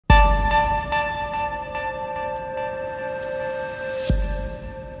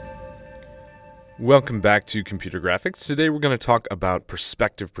Welcome back to Computer Graphics. Today we're going to talk about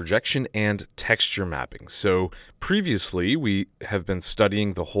perspective projection and texture mapping. So previously we have been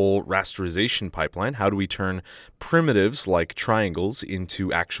studying the whole rasterization pipeline. How do we turn primitives like triangles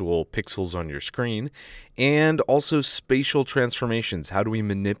into actual pixels on your screen? And also spatial transformations. How do we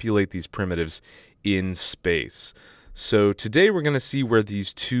manipulate these primitives in space? So today we're going to see where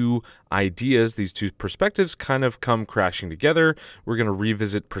these two ideas, these two perspectives kind of come crashing together. We're going to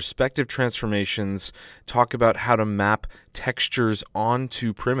revisit perspective transformations, talk about how to map textures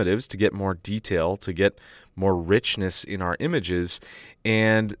onto primitives to get more detail, to get more richness in our images,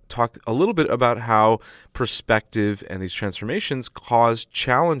 and talk a little bit about how perspective and these transformations cause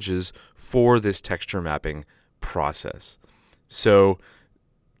challenges for this texture mapping process. So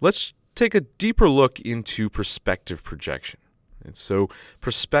let's take a deeper look into perspective projection. And so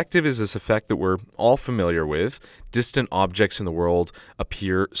perspective is this effect that we're all familiar with. Distant objects in the world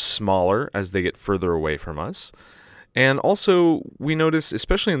appear smaller as they get further away from us. And also we notice,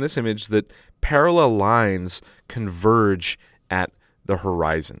 especially in this image, that parallel lines converge at the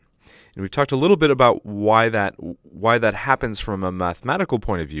horizon. And we've talked a little bit about why that happens from a mathematical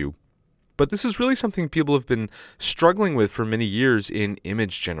point of view. But this is really something people have been struggling with for many years in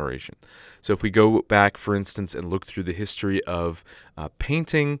image generation. So if we go back, for instance, and look through the history of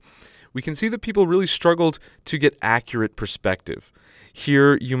painting, we can see that people really struggled to get accurate perspective.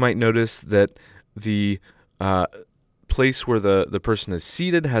 Here you might notice that the place where the person is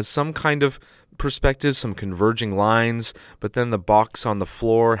seated has some kind of perspective, some converging lines, but then the box on the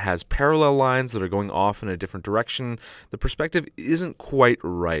floor has parallel lines that are going off in a different direction. The perspective isn't quite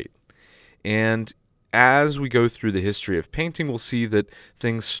right. And as we go through the history of painting, we'll see that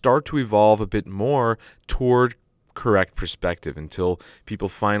things start to evolve a bit more toward correct perspective until people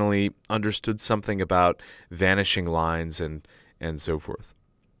finally understood something about vanishing lines and so forth.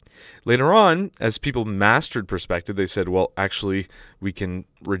 Later on, as people mastered perspective, they said, well, actually, we can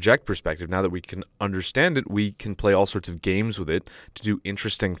reject perspective. Now that we can understand it, we can play all sorts of games with it to do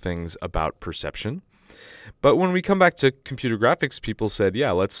interesting things about perception. But when we come back to computer graphics, people said,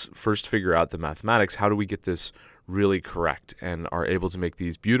 yeah, let's first figure out the mathematics. How do we get this really correct and are able to make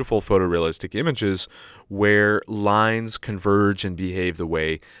these beautiful photorealistic images where lines converge and behave the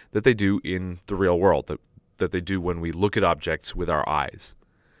way that they do in the real world, that they do when we look at objects with our eyes?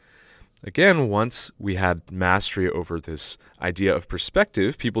 Again, once we had mastery over this idea of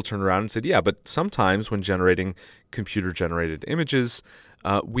perspective, people turned around and said, yeah, but sometimes when generating computer-generated images,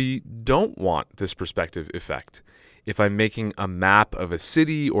 we don't want this perspective effect. If I'm making a map of a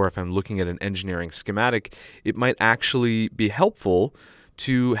city or if I'm looking at an engineering schematic, it might actually be helpful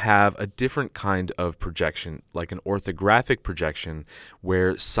to have a different kind of projection, like an orthographic projection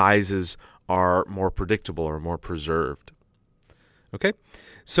where sizes are more predictable or more preserved. Okay,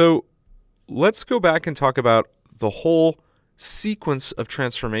 so let's go back and talk about the whole sequence of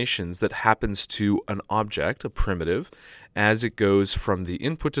transformations that happens to an object, a primitive, as it goes from the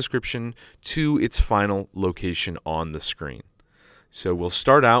input description to its final location on the screen. So we'll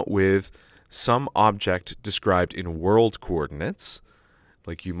start out with some object described in world coordinates.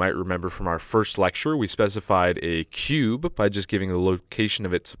 Like you might remember from our first lecture, we specified a cube by just giving the location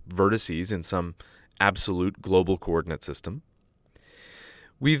of its vertices in some absolute global coordinate system.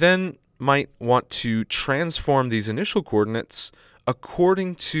 We then might want to transform these initial coordinates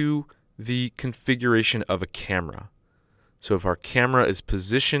according to the configuration of a camera. So if our camera is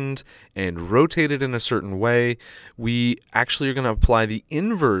positioned and rotated in a certain way, we actually are going to apply the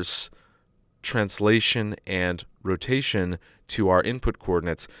inverse translation and rotation to our input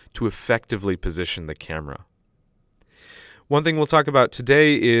coordinates to effectively position the camera. One thing we'll talk about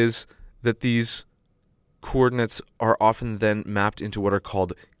today is that these coordinates are often then mapped into what are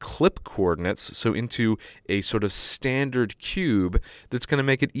called clip coordinates, so into a sort of standard cube that's going to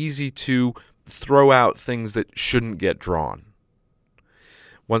make it easy to throw out things that shouldn't get drawn.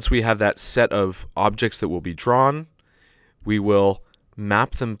 Once we have that set of objects that will be drawn, we will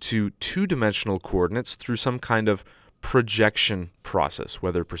map them to two-dimensional coordinates through some kind of projection process,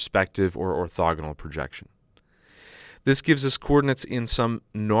 whether perspective or orthogonal projection. This gives us coordinates in some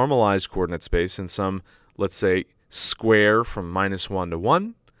normalized coordinate space in some, let's say, square from -1 to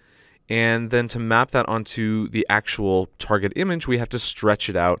 1. And then to map that onto the actual target image, we have to stretch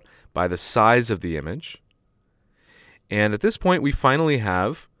it out by the size of the image. And at this point, we finally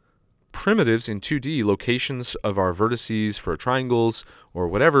have primitives in 2D, locations of our vertices for triangles or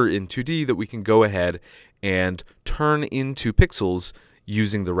whatever in 2D that we can go ahead and turn into pixels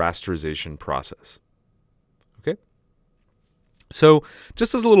using the rasterization process. Okay? So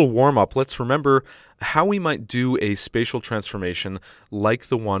just as a little warm-up, let's remember how we might do a spatial transformation like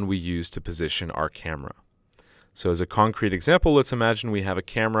the one we use to position our camera. So as a concrete example, let's imagine we have a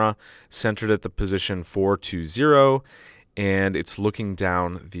camera centered at the position 420, and it's looking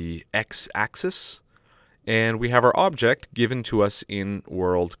down the x-axis, and we have our object given to us in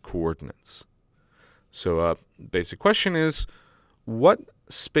world coordinates. So a basic question is, what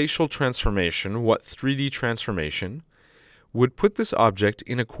spatial transformation, what 3D transformation would put this object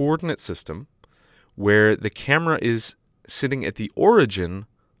in a coordinate system where the camera is sitting at the origin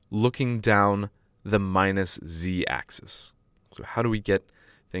looking down the minus z-axis? So how do we get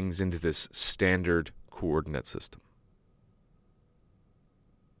things into this standard coordinate system?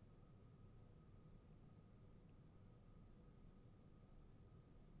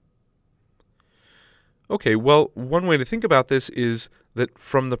 Okay, well, one way to think about this is that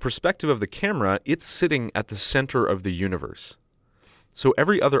from the perspective of the camera, it's sitting at the center of the universe. So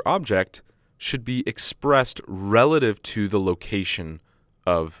every other object should be expressed relative to the location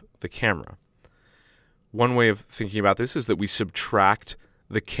of the camera. One way of thinking about this is that we subtract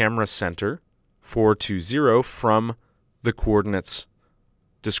the camera center, 420, from the coordinates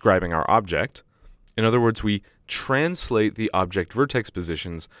describing our object. In other words, we translate the object vertex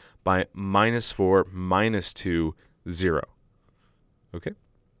positions by -4, -2, 0. Okay?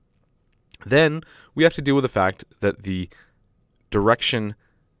 Then we have to deal with the fact that the direction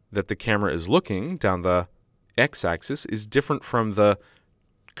that the camera is looking down the x-axis is different from the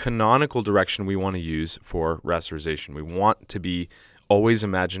canonical direction we want to use for rasterization. We want to be always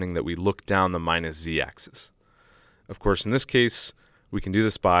imagining that we look down the minus z-axis. Of course, in this case, we can do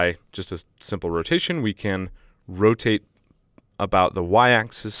this by just a simple rotation. We can rotate about the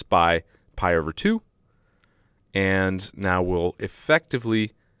y-axis by pi over 2, and now we'll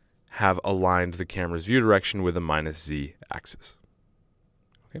effectively have aligned the camera's view direction with the minus z-axis.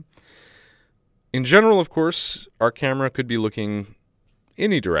 Okay. In general, of course, our camera could be looking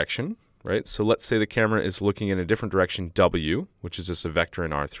any direction, right? So let's say the camera is looking in a different direction, w, which is just a vector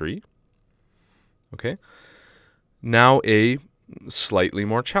in R3. Okay. Now a slightly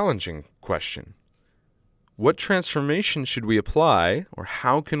more challenging question. What transformation should we apply, or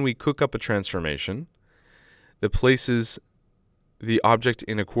how can we cook up a transformation that places the object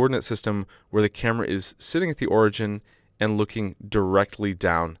in a coordinate system where the camera is sitting at the origin and looking directly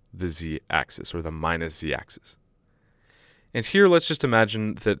down the z-axis, or the minus z-axis? And here, let's just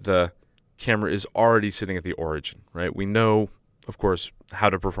imagine that the camera is already sitting at the origin, right? We know, of course, how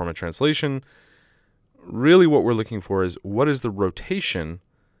to perform a translation. Really what we're looking for is what is the rotation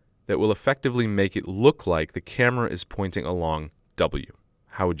that will effectively make it look like the camera is pointing along W.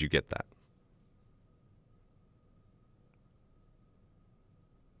 How would you get that?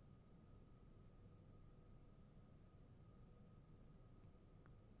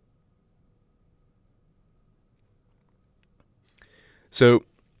 So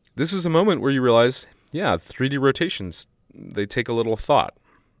this is a moment where you realize, yeah, 3D rotations, they take a little thought,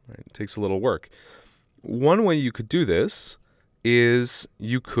 right? It takes a little work. One way you could do this is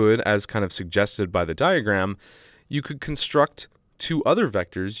you could, as kind of suggested by the diagram, you could construct two other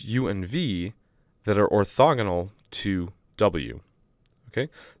vectors, u and v, that are orthogonal to w. Okay?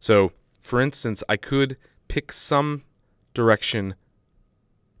 So, for instance, I could pick some direction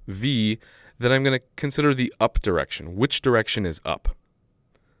v that I'm going to consider the up direction. Which direction is up?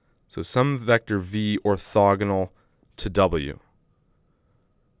 So some vector v orthogonal to w.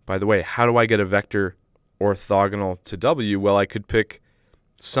 By the way, how do I get a vector orthogonal to w? Well, I could pick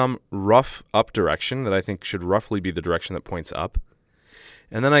some rough up direction that I think should roughly be the direction that points up.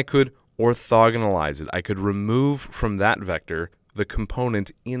 And then I could orthogonalize it. I could remove from that vector the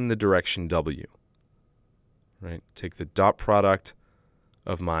component in the direction w. Right? Take the dot product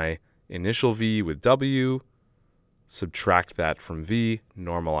of my initial v with w, subtract that from v,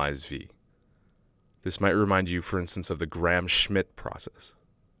 normalize v. This might remind you, for instance, of the Gram-Schmidt process.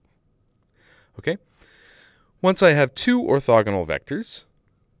 Okay? Once I have two orthogonal vectors,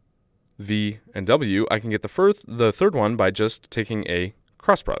 v and w, I can get the third one by just taking a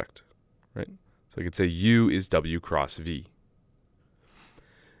cross product. Right? So I could say u is w cross v.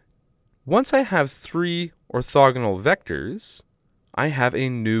 Once I have three orthogonal vectors, I have a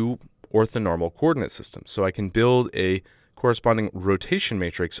new orthonormal coordinate system. So I can build a corresponding rotation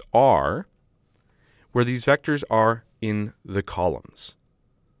matrix R where these vectors are in the columns,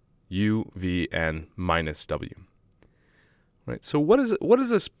 u, v, and minus w. Right? So what does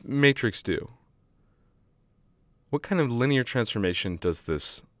this matrix do? What kind of linear transformation does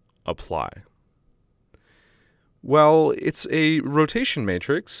this apply? Well, it's a rotation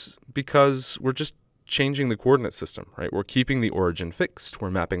matrix because we're just changing the coordinate system, right? We're keeping the origin fixed. We're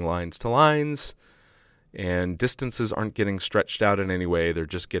mapping lines to lines, and distances aren't getting stretched out in any way. They're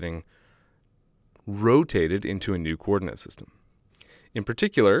just getting rotated into a new coordinate system. In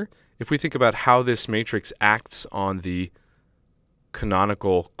particular, if we think about how this matrix acts on the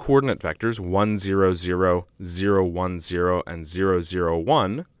canonical coordinate vectors 1, 0, 0, 0, 1, 0, and 0, 0,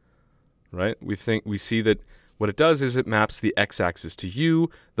 1, right? We see that what it does is it maps the x-axis to u,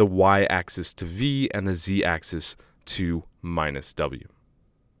 the y-axis to v, and the z-axis to minus w.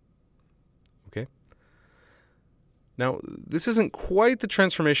 Okay? Now, this isn't quite the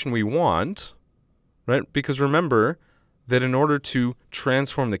transformation we want, right? Because remember that in order to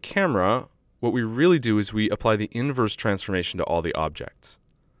transform the camera, what we really do is we apply the inverse transformation to all the objects.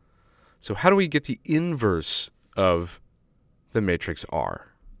 So how do we get the inverse of the matrix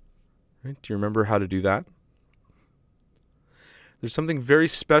R? Right? Do you remember how to do that? There's something very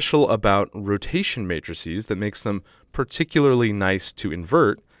special about rotation matrices that makes them particularly nice to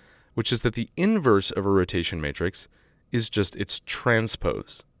invert, which is that the inverse of a rotation matrix is just its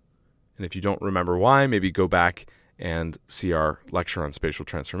transpose. And if you don't remember why, maybe go back and see our lecture on spatial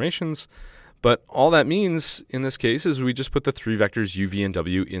transformations. But all that means in this case is we just put the three vectors u, v, and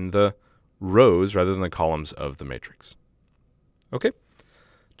w in the rows rather than the columns of the matrix. Okay?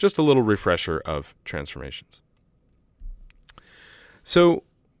 Just a little refresher of transformations. So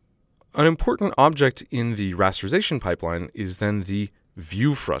an important object in the rasterization pipeline is then the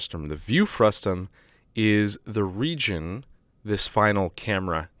view frustum. The view frustum is the region this final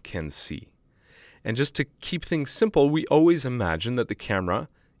camera can see. And just to keep things simple, we always imagine that the camera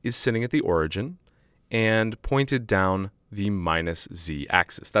is sitting at the origin and pointed down the minus z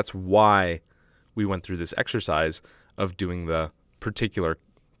axis. That's why we went through this exercise of doing the particular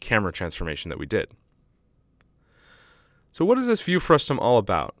camera transformation that we did. So what is this view frustum all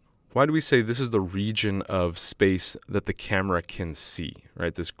about? Why do we say this is the region of space that the camera can see,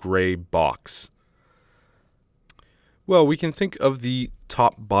 right? This gray box. Well, we can think of the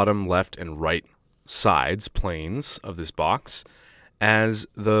top, bottom, left, and right sides, planes of this box, as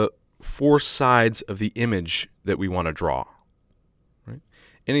the four sides of the image that we want to draw. Right?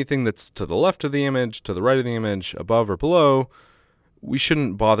 Anything that's to the left of the image, to the right of the image, above or below, we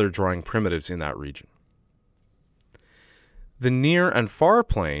shouldn't bother drawing primitives in that region. The near and far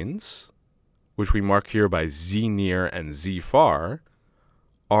planes, which we mark here by z near and z far,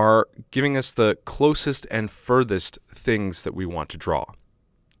 are giving us the closest and furthest things that we want to draw.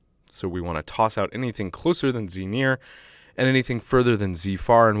 So we want to toss out anything closer than z near and anything further than z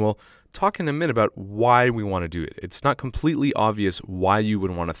far, and we'll talk in a minute about why we want to do it. It's not completely obvious why you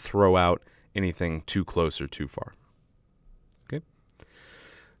would want to throw out anything too close or too far. Okay?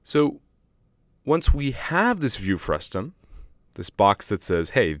 So once we have this view frustum, this box that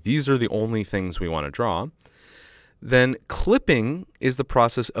says, hey, these are the only things we want to draw, then clipping is the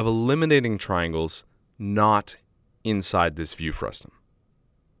process of eliminating triangles not inside this view frustum.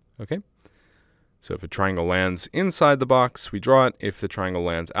 Okay? So if a triangle lands inside the box, we draw it. If the triangle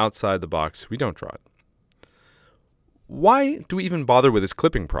lands outside the box, we don't draw it. Why do we even bother with this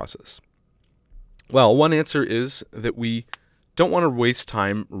clipping process? Well, one answer is that we don't want to waste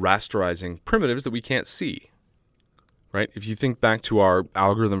time rasterizing primitives that we can't see. Right? If you think back to our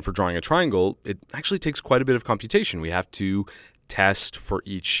algorithm for drawing a triangle, it actually takes quite a bit of computation. We have to test for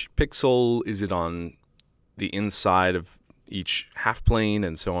each pixel. Is it on the inside of each half plane,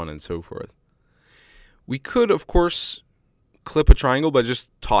 and so on and so forth. We could, of course, clip a triangle by just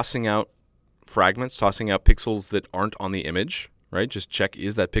tossing out fragments, tossing out pixels that aren't on the image, right? Just check,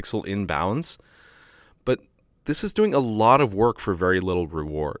 is that pixel in bounds? But this is doing a lot of work for very little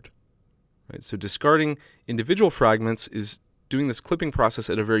reward. Right? So discarding individual fragments is doing this clipping process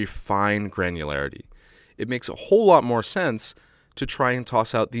at a very fine granularity. It makes a whole lot more sense to try and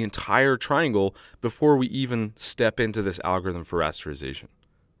toss out the entire triangle before we even step into this algorithm for rasterization.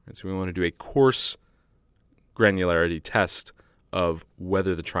 Right? So we want to do a coarse granularity test of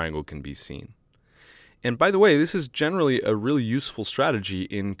whether the triangle can be seen. And by the way, this is generally a really useful strategy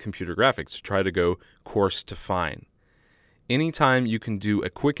in computer graphics, to try to go coarse to fine. Anytime you can do a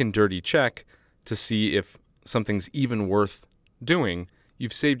quick and dirty check to see if something's even worth doing,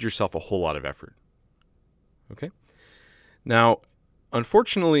 you've saved yourself a whole lot of effort. Okay? Now,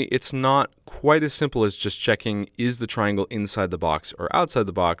 unfortunately, it's not quite as simple as just checking, is the triangle inside the box or outside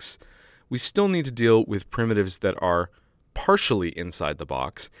the box? We still need to deal with primitives that are partially inside the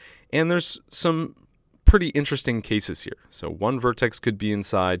box, and there's some pretty interesting cases here. So one vertex could be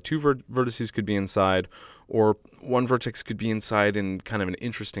inside, two vertices could be inside, or one vertex could be inside in kind of an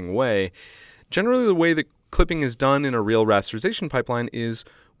interesting way. Generally, the way that clipping is done in a real rasterization pipeline is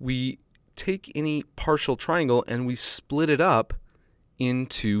we take any partial triangle and we split it up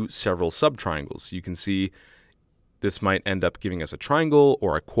into several subtriangles. You can see this might end up giving us a triangle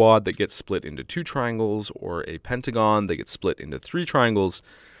or a quad that gets split into 2 triangles, or a pentagon that gets split into 3 triangles.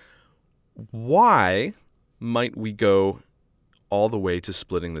 Why might we go all the way to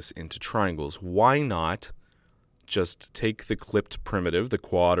splitting this into triangles? Why not just take the clipped primitive, the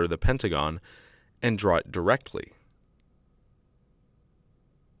quad or the pentagon, and draw it directly?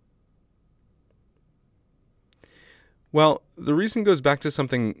 Well, the reason goes back to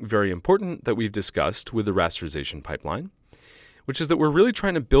something very important that we've discussed with the rasterization pipeline, which is that we're really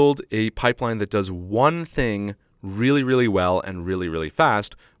trying to build a pipeline that does one thing really, really well and really, really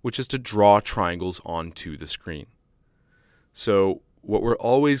fast, which is to draw triangles onto the screen. So what we're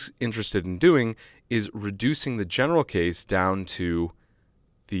always interested in doing is reducing the general case down to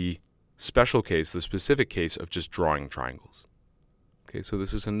the special case, the specific case of just drawing triangles. Okay, so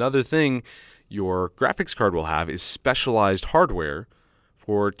this is another thing your graphics card will have, is specialized hardware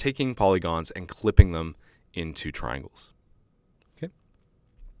for taking polygons and clipping them into triangles. Okay.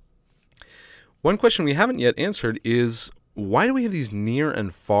 One question we haven't yet answered is, why do we have these near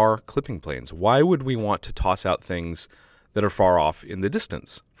and far clipping planes? Why would we want to toss out things that are far off in the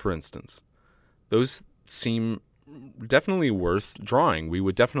distance, for instance? Those seem definitely worth drawing. We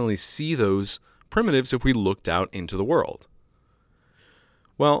would definitely see those primitives if we looked out into the world.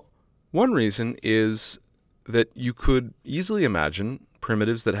 Well, one reason is that you could easily imagine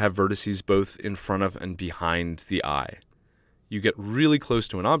primitives that have vertices both in front of and behind the eye. You get really close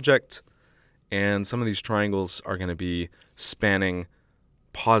to an object, and some of these triangles are going to be spanning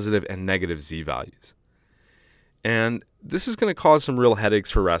positive and negative z values. And this is going to cause some real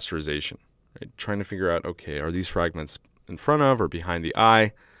headaches for rasterization, right? Trying to figure out, okay, are these fragments in front of or behind the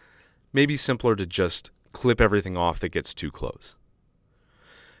eye? Maybe simpler to just clip everything off that gets too close.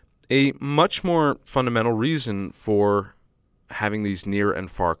 A much more fundamental reason for having these near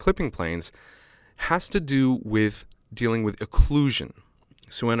and far clipping planes has to do with dealing with occlusion.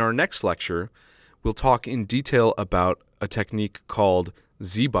 So in our next lecture, we'll talk in detail about a technique called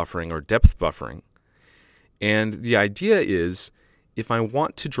z-buffering or depth buffering. And the idea is, if I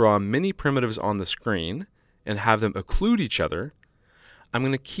want to draw many primitives on the screen and have them occlude each other, I'm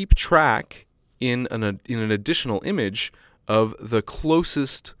going to keep track in an additional image of the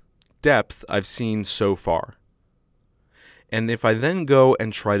closest depth I've seen so far. And if I then go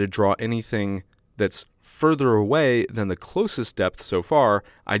and try to draw anything that's further away than the closest depth so far,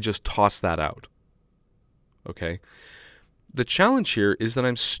 I just toss that out. Okay? The challenge here is that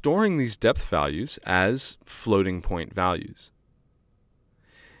I'm storing these depth values as floating point values.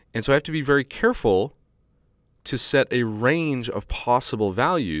 And so I have to be very careful to set a range of possible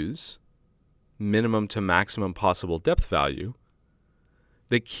values, minimum to maximum possible depth value,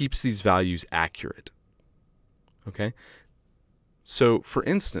 that keeps these values accurate. Okay? So, for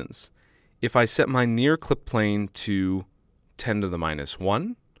instance, if I set my near clip plane to 10 to the minus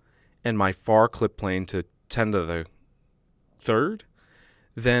 1 and my far clip plane to 10 to the third,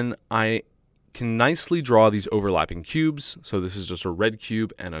 then I can nicely draw these overlapping cubes. So this is just a red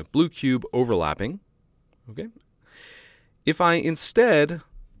cube and a blue cube overlapping. Okay? If I instead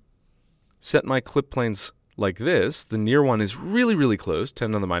set my clip planes like this, the near one is really, really close,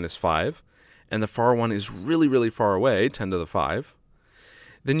 10 to the minus 5, and the far one is really, really far away, 10 to the 5,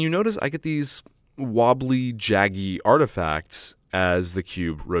 then you notice I get these wobbly, jaggy artifacts as the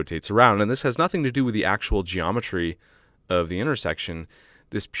cube rotates around. And this has nothing to do with the actual geometry of the intersection.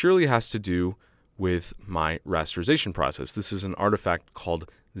 This purely has to do with my rasterization process. This is an artifact called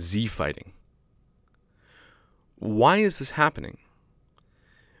z-fighting. Why is this happening?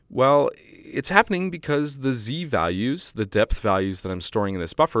 Well, it's happening because the z values, the depth values that I'm storing in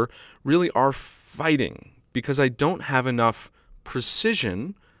this buffer, really are fighting because I don't have enough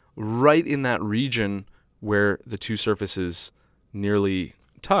precision right in that region where the two surfaces nearly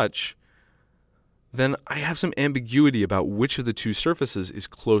touch. Then I have some ambiguity about which of the two surfaces is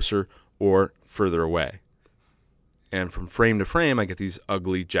closer or further away. And from frame to frame, I get these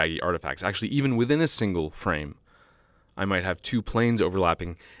ugly, jaggy artifacts. Actually, even within a single frame, I might have two planes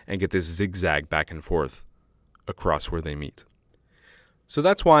overlapping and get this zigzag back and forth across where they meet. So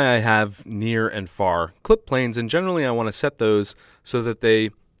that's why I have near and far clip planes, and generally I want to set those so that they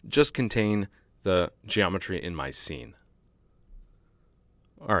just contain the geometry in my scene.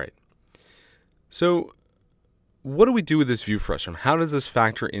 All right. So what do we do with this view frustum? How does this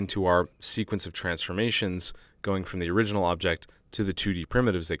factor into our sequence of transformations going from the original object to the 2D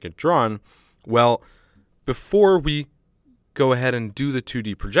primitives that get drawn? Well, before we go ahead and do the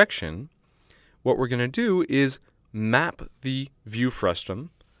 2D projection, what we're going to do is map the view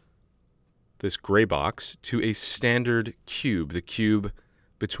frustum this gray box, to a standard cube, the cube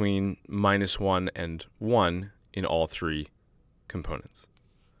between -1 and 1 in all three components.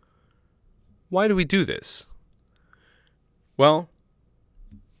 Why do we do this? Well,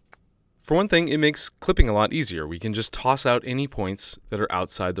 for one thing, it makes clipping a lot easier. We can just toss out any points that are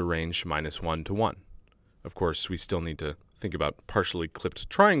outside the range -1 to 1. Of course, we still need to think about partially clipped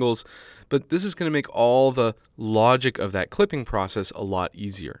triangles, but this is going to make all the logic of that clipping process a lot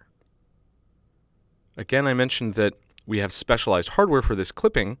easier. Again, I mentioned that we have specialized hardware for this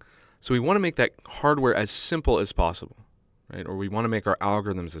clipping, so we want to make that hardware as simple as possible, right? Or we want to make our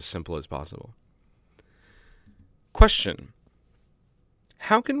algorithms as simple as possible. Question: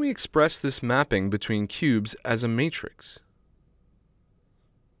 how can we express this mapping between cubes as a matrix?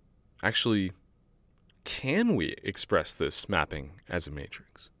 Actually, can we express this mapping as a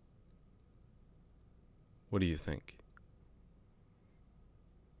matrix? What do you think?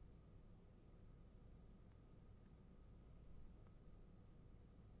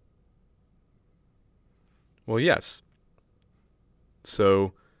 Well, yes.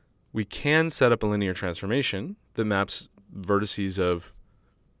 So we can set up a linear transformation that maps vertices of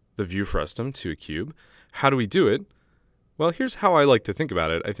the view frustum to a cube. How do we do it? Well, here's how I like to think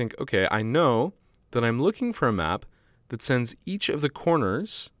about it. I think, okay, I know that I'm looking for a map that sends each of the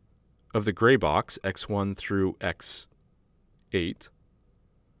corners of the gray box, x1 through x8,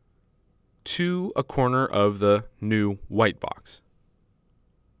 to a corner of the new white box,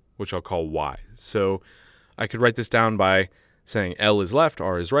 which I'll call y. So I could write this down by saying L is left,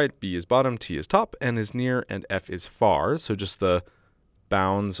 R is right, B is bottom, T is top, N is near, and F is far. So just the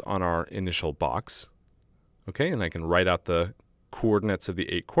bounds on our initial box. Okay, and I can write out the coordinates of the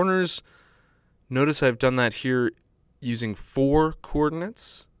 8 corners. Notice I've done that here using 4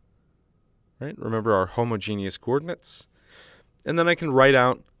 coordinates, right? Remember our homogeneous coordinates. And then I can write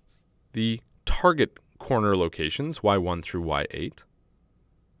out the target corner locations, y1 through y8.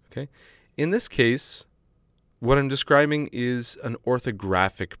 Okay. In this case, what I'm describing is an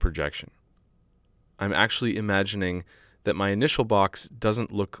orthographic projection. I'm actually imagining that my initial box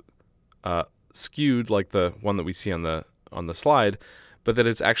doesn't look skewed like the one that we see on the slide, but that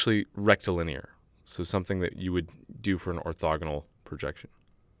it's actually rectilinear. So something that you would do for an orthogonal projection.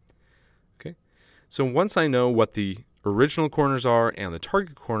 Okay. So once I know what the original corners are and the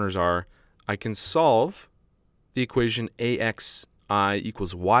target corners are, I can solve the equation axi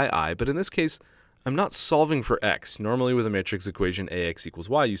equals yi, but in this case, I'm not solving for x. Normally with a matrix equation ax equals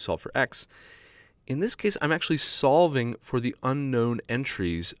y, you solve for x. In this case, I'm actually solving for the unknown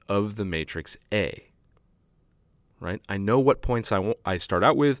entries of the matrix A. Right? I know what points I start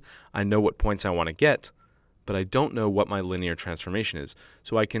out with, I know what points I want to get, but I don't know what my linear transformation is.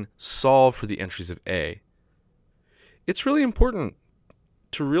 So I can solve for the entries of A. It's really important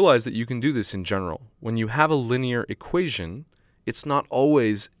to realize that you can do this in general. When you have a linear equation, it's not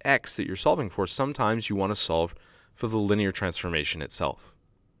always x that you're solving for. Sometimes you want to solve for the linear transformation itself.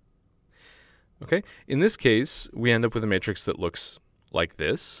 Okay? In this case, we end up with a matrix that looks like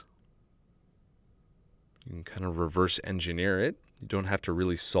this. You can kind of reverse engineer it. You don't have to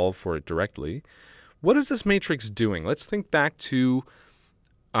really solve for it directly. What is this matrix doing? Let's think back to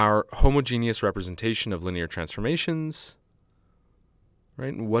our homogeneous representation of linear transformations.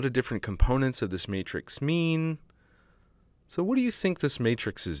 Right? And what do different components of this matrix mean? So what do you think this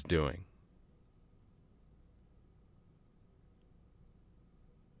matrix is doing?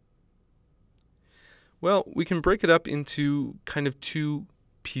 Well, we can break it up into kind of 2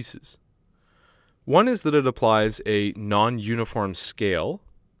 pieces. One is that it applies a non-uniform scale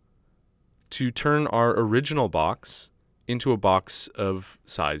to turn our original box into a box of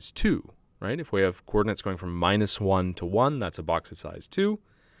size 2, right? If we have coordinates going from -1 to 1, that's a box of size 2.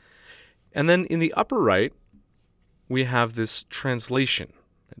 And then in the upper right, we have this translation.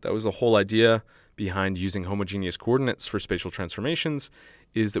 That was the whole idea behind using homogeneous coordinates for spatial transformations,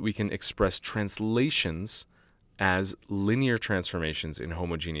 is that we can express translations as linear transformations in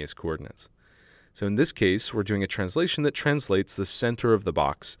homogeneous coordinates. So in this case, we're doing a translation that translates the center of the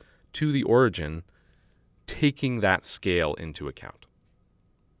box to the origin, taking that scale into account.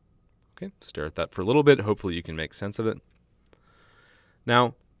 Okay, stare at that for a little bit. Hopefully you can make sense of it.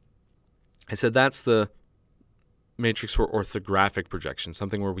 Now, I said that's the matrix for orthographic projection,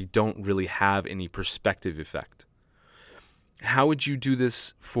 something where we don't really have any perspective effect. How would you do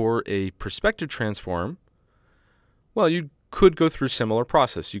this for a perspective transform? Well, you could go through a similar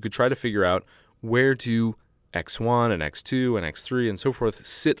process. You could try to figure out where do x1 and x2 and x3 and so forth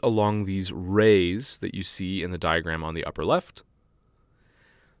sit along these rays that you see in the diagram on the upper left.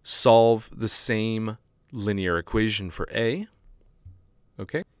 Solve the same linear equation for A.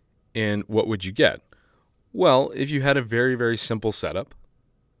 Okay. And what would you get? Well, if you had a very, very simple setup,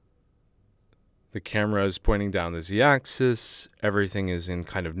 the camera is pointing down the z-axis, everything is in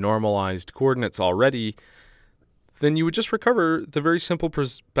kind of normalized coordinates already, then you would just recover the very simple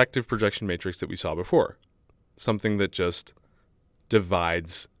perspective projection matrix that we saw before. Something that just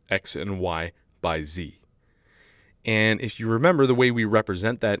divides x and y by z. And if you remember, the way we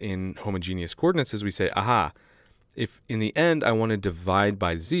represent that in homogeneous coordinates is we say, aha, if in the end I want to divide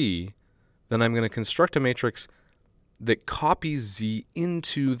by z, then I'm going to construct a matrix that copies z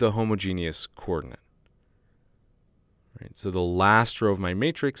into the homogeneous coordinate. Right, so the last row of my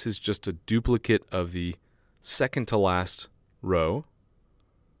matrix is just a duplicate of the second to last row.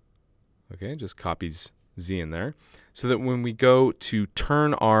 Okay, just copies z in there. So that when we go to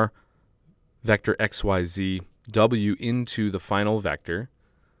turn our vector x, y, z, w into the final vector,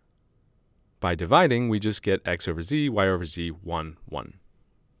 by dividing, we just get x over z, y over z, 1, 1.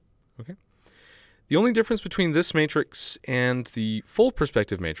 Okay. The only difference between this matrix and the full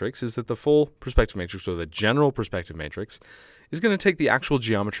perspective matrix is that the full perspective matrix, or the general perspective matrix, is going to take the actual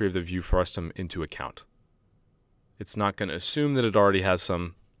geometry of the view frustum into account. It's not going to assume that it already has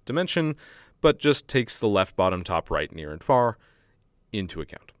some dimension, but just takes the left, bottom, top, right, near, and far into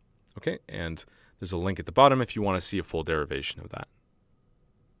account. Okay, and there's a link at the bottom if you want to see a full derivation of that.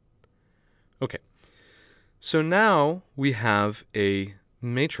 Okay, so now we have a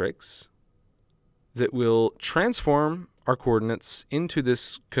matrix that will transform our coordinates into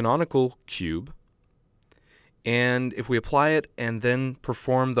this canonical cube. And if we apply it and then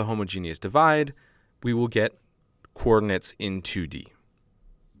perform the homogeneous divide, we will get coordinates in 2D.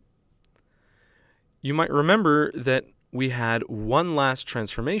 You might remember that we had one last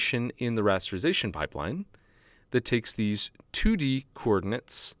transformation in the rasterization pipeline that takes these 2D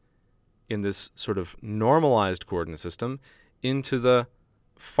coordinates in this sort of normalized coordinate system into the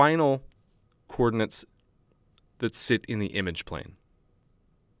final coordinates that sit in the image plane.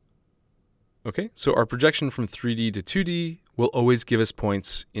 Okay, so our projection from 3D to 2D will always give us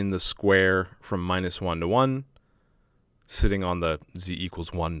points in the square from -1 to 1, sitting on the z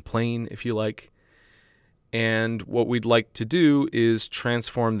equals 1 plane, if you like. And what we'd like to do is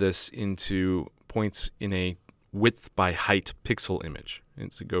transform this into points in a width by height pixel image.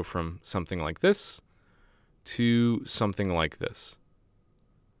 And so go from something like this to something like this.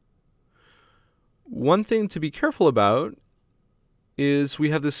 One thing to be careful about is we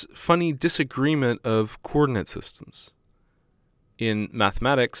have this funny disagreement of coordinate systems. In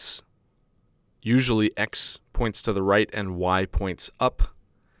mathematics, usually x points to the right and y points up.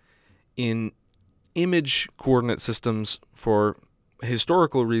 In image coordinate systems, for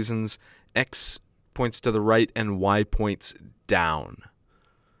historical reasons, x points to the right and y points down.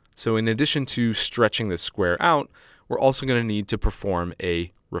 So in addition to stretching this square out, we're also going to need to perform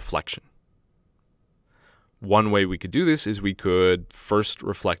a reflection. One way we could do this is we could first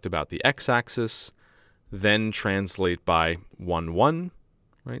reflect about the x-axis, then translate by 1, 1,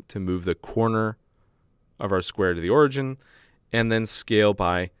 right, to move the corner of our square to the origin, and then scale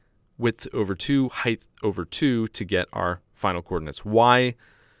by width over 2, height over 2 to get our final coordinates. Why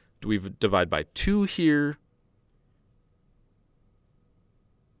do we divide by 2 here?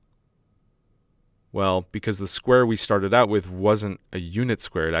 Well, because the square we started out with wasn't a unit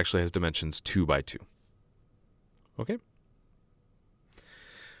square. It actually has dimensions 2 by 2. Okay?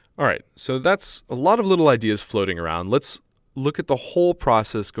 All right, so that's a lot of little ideas floating around. Let's look at the whole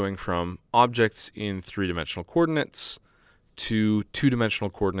process going from objects in 3-dimensional coordinates to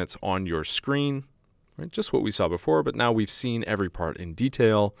 2-dimensional coordinates on your screen. Right? Just what we saw before, but now we've seen every part in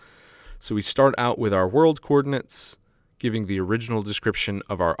detail. So we start out with our world coordinates, giving the original description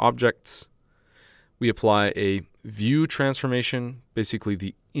of our objects. We apply a view transformation, basically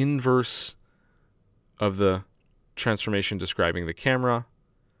the inverse of the transformation describing the camera,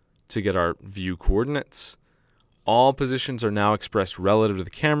 to get our view coordinates. All positions are now expressed relative to the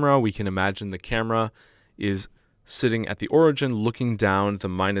camera. We can imagine the camera is sitting at the origin looking down the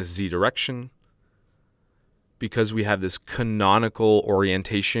 -z direction. Because we have this canonical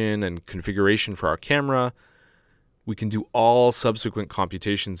orientation and configuration for our camera, we can do all subsequent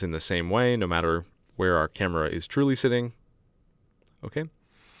computations in the same way, no matter where our camera is truly sitting. Okay.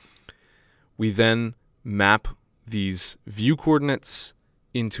 We then map these view coordinates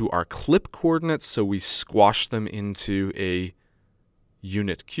into our clip coordinates, so we squash them into a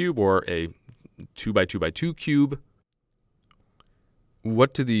unit cube or a 2 by 2 by 2 cube.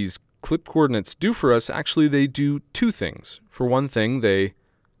 What do these clip coordinates do for us? Actually, they do two things. For one thing, they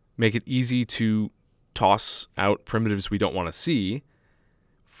make it easy to toss out primitives we don't want to see.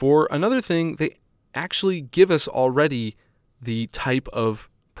 For another thing, they actually give us already the type of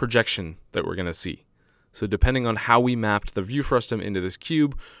projection that we're going to see. So depending on how we mapped the view frustum into this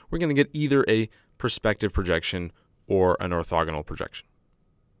cube, we're going to get either a perspective projection or an orthogonal projection.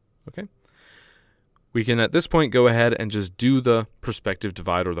 Okay? We can at this point go ahead and just do the perspective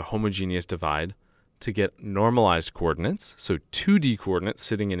divide or the homogeneous divide to get normalized coordinates, so 2D coordinates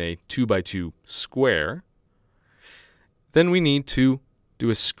sitting in a 2x2 square. Then we need to do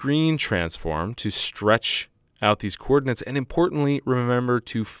a screen transform to stretch out these coordinates, and importantly, remember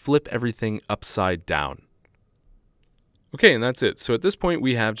to flip everything upside down. Okay, and that's it. So at this point,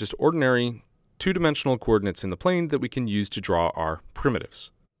 we have just ordinary two-dimensional coordinates in the plane that we can use to draw our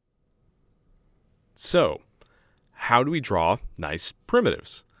primitives. So, how do we draw nice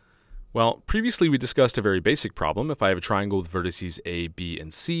primitives? Well, previously we discussed a very basic problem. If I have a triangle with vertices A, B,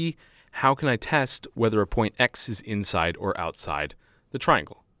 and C, how can I test whether a point X is inside or outside the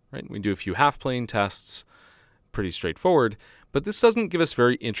triangle? Right? We do a few half-plane tests, pretty straightforward, but this doesn't give us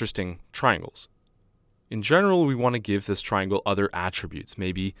very interesting triangles. In general, we want to give this triangle other attributes,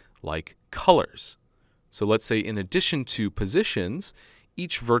 maybe like colors. So let's say in addition to positions,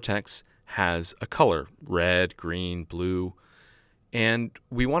 each vertex has a color, red, green, blue, and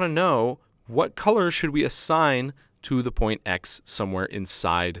we want to know what color should we assign to the point X somewhere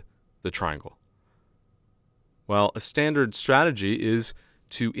inside the triangle. Well, a standard strategy is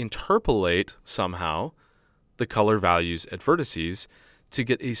to interpolate somehow the color values at vertices to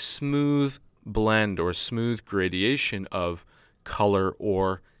get a smooth blend or smooth gradation of color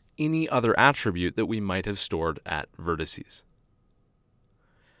or any other attribute that we might have stored at vertices.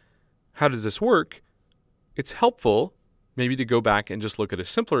 How does this work? It's helpful maybe to go back and just look at a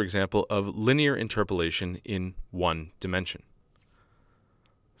simpler example of linear interpolation in one dimension.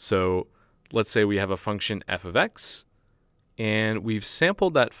 So let's say we have a function f of x, and we've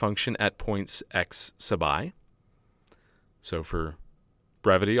sampled that function at points x sub I. So for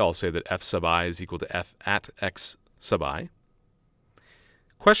brevity, I'll say that f sub I is equal to f at x sub I.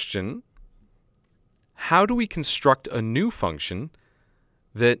 Question, how do we construct a new function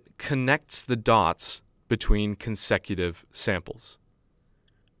that connects the dots between consecutive samples?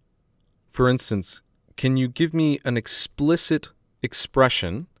 For instance, can you give me an explicit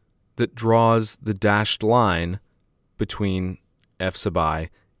expression that draws the dashed line between f sub I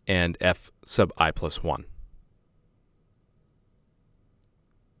and f sub I plus 1?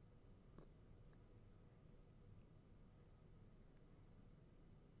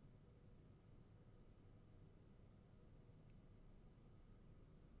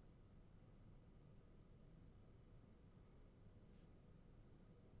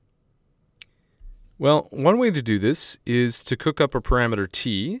 Well, one way to do this is to cook up a parameter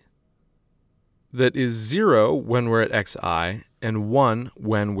t that is 0 when we're at xi and 1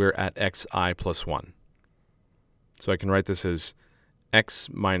 when we're at xi plus 1. So I can write this as x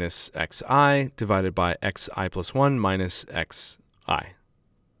minus xi divided by xi plus 1 minus xi.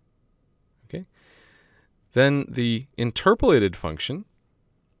 Okay. Then the interpolated function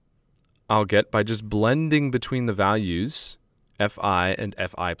I'll get by just blending between the values fi and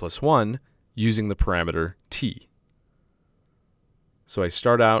fi plus 1 using the parameter t. So I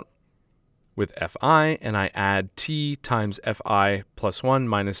start out with fi and I add t times fi plus 1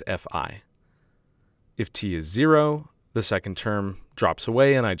 minus fi. If t is 0, the second term drops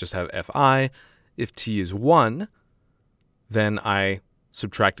away and I just have fi. If t is 1, then I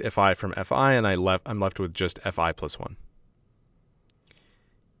subtract fi from fi and I'm left with just fi plus 1.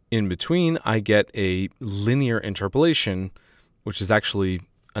 In between, I get a linear interpolation, which is actually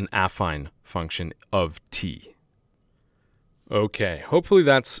an affine function of t. Okay, hopefully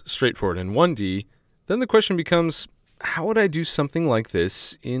that's straightforward in 1D. Then the question becomes, how would I do something like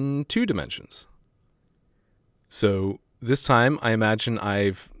this in 2 dimensions? So this time, I imagine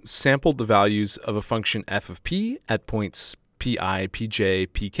I've sampled the values of a function f of p at points pi, pj,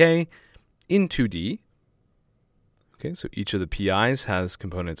 pk in 2D. Okay, so each of the pi's has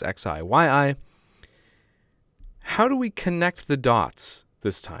components xi, yi. How do we connect the dots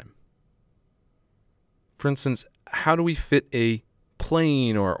this time? For instance, how do we fit a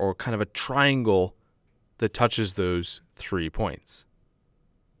plane or kind of a triangle that touches those 3 points?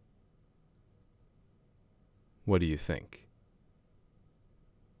 What do you think?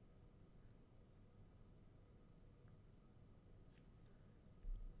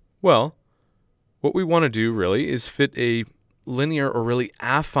 Well, what we want to do really is fit a linear or really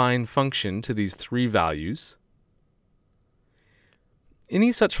affine function to these 3 values.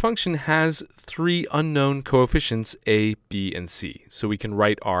 Any such function has 3 unknown coefficients a, b, and c. So we can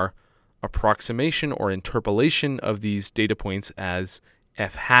write our approximation or interpolation of these data points as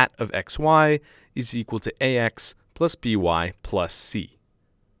f hat of xy is equal to ax plus by plus c.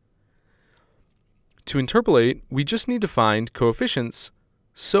 To interpolate, we just need to find coefficients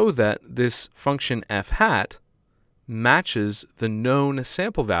so that this function f hat matches the known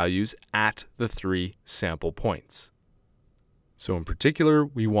sample values at the 3 sample points. So in particular,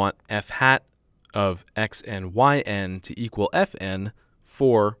 we want f hat of xn, yn to equal fn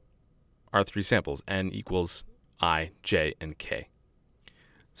for our 3 samples, n equals I, j, and k.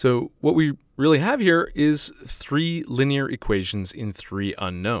 So what we really have here is 3 linear equations in 3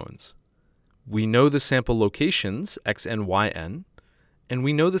 unknowns. We know the sample locations, xn, yn, and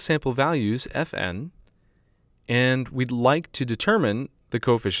we know the sample values, fn, and we'd like to determine the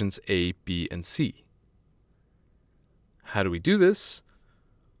coefficients a, b, and c. How do we do this?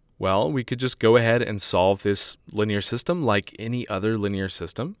 Well, we could just go ahead and solve this linear system like any other linear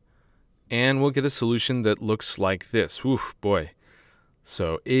system, and we'll get a solution that looks like this. Oof, boy.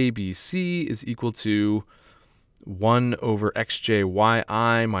 So ABC is equal to 1 over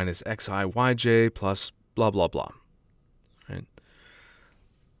xjyi minus xiyj plus blah, blah, blah. Right?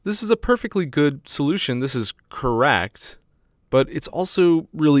 This is a perfectly good solution. This is correct, but it's also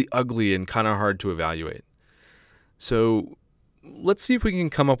really ugly and kind of hard to evaluate. So let's see if we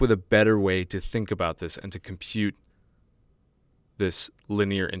can come up with a better way to think about this and to compute this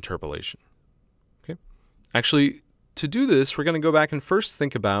linear interpolation. Okay? Actually, to do this, we're going to go back and first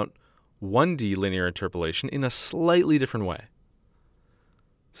think about 1D linear interpolation in a slightly different way.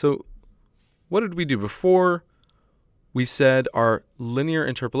 So what did we do before? We said our linear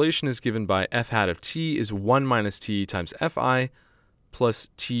interpolation is given by f hat of t is 1 minus t times fi plus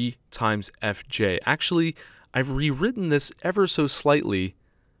t times fj. Actually, I've rewritten this ever so slightly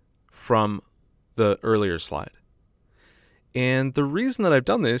from the earlier slide. And the reason that I've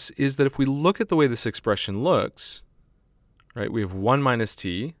done this is that if we look at the way this expression looks, right, we have 1 minus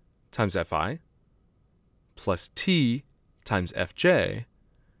t times fi plus t times fj,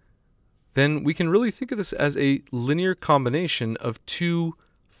 then we can really think of this as a linear combination of 2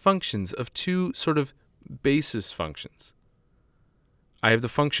 functions, of 2 sort of basis functions. I have the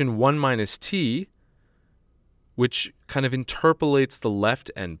function 1 minus t, which kind of interpolates the left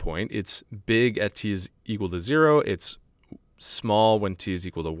endpoint. It's big at t is equal to 0. It's small when t is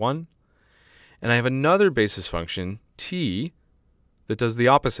equal to 1. And I have another basis function, t, that does the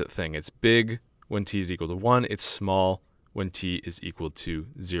opposite thing. It's big when t is equal to 1. It's small when t is equal to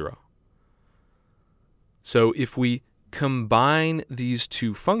 0. So if we combine these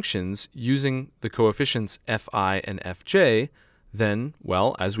 2 functions using the coefficients fi and fj, then,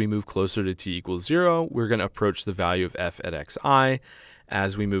 well, as we move closer to t equals 0, we're going to approach the value of f at xi.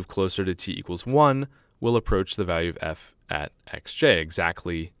 As we move closer to t equals 1, we'll approach the value of f at xj,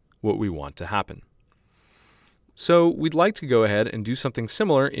 exactly what we want to happen. So we'd like to go ahead and do something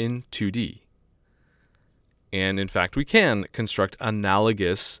similar in 2D. And in fact, we can construct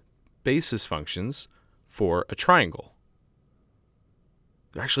analogous basis functions for a triangle.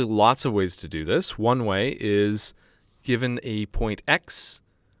 There are actually lots of ways to do this. One way is, given a point x,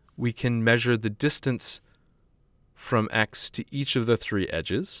 we can measure the distance from x to each of the 3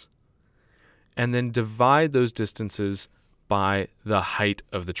 edges, and then divide those distances by the height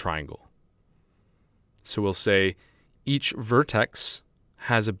of the triangle. So we'll say each vertex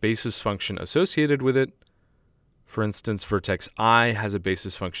has a basis function associated with it. For instance, vertex I has a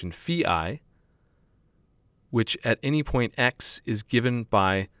basis function phi, which at any point x is given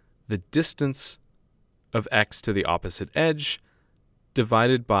by the distance of x to the opposite edge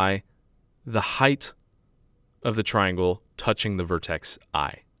divided by the height of the triangle touching the vertex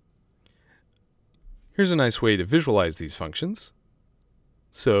I. Here's a nice way to visualize these functions.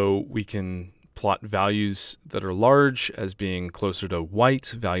 So we can plot values that are large as being closer to white,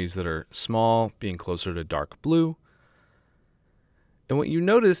 values that are small being closer to dark blue. And what you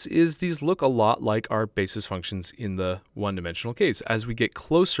notice is these look a lot like our basis functions in the one-dimensional case. As we get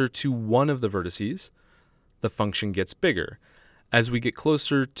closer to one of the vertices, the function gets bigger. As we get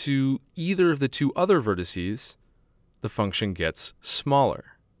closer to either of the 2 other vertices, the function gets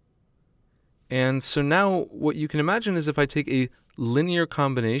smaller. And so now what you can imagine is if I take a linear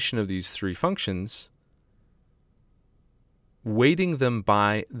combination of these 3 functions, weighting them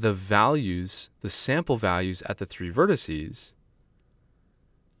by the values, the sample values at the 3 vertices,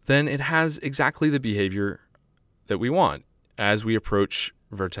 then it has exactly the behavior that we want. As we approach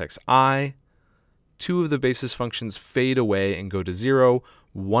vertex I, 2 of the basis functions fade away and go to 0.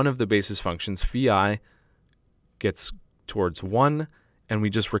 One of the basis functions, phi, gets towards 1, and we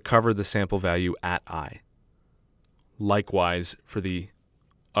just recover the sample value at I. Likewise for the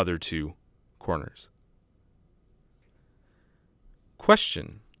other 2 corners.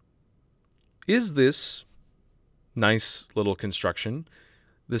 Question: is this nice little construction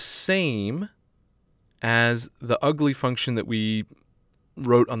the same as the ugly function that we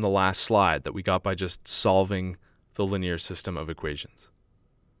wrote on the last slide that we got by just solving the linear system of equations?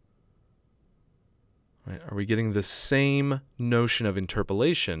 Right? Are we getting the same notion of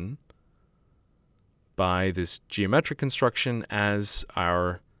interpolation by this geometric construction as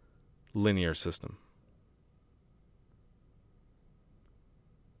our linear system?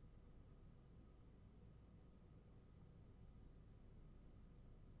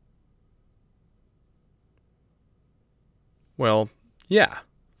 Well, yeah.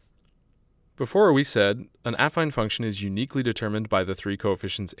 Before we said an affine function is uniquely determined by the three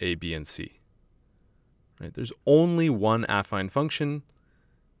coefficients a, b, and c. Right? There's only one affine function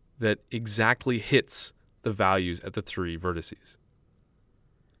that exactly hits the values at the three vertices.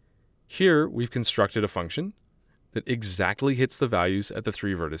 Here, we've constructed a function that exactly hits the values at the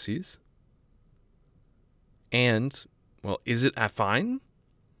three vertices. And, well, is it affine?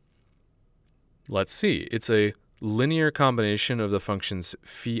 Let's see. It's a linear combination of the functions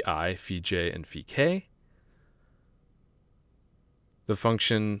phi I, phi j, and phi k. The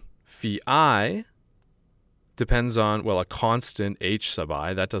function phi I depends on, well, a constant h sub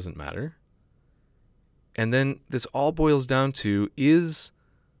I. That doesn't matter. And then this all boils down to, is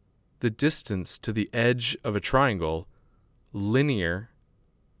the distance to the edge of a triangle linear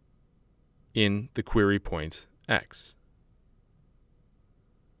in the query point x?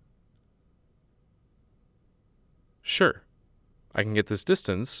 Sure, I can get this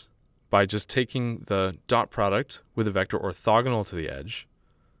distance by just taking the dot product with a vector orthogonal to the edge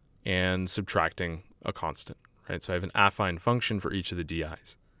and subtracting a constant, right? So I have an affine function for each of the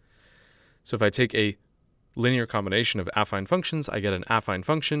di's. So if I take a linear combination of affine functions, I get an affine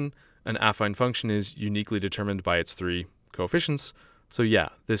function. An affine function is uniquely determined by its three coefficients. So yeah,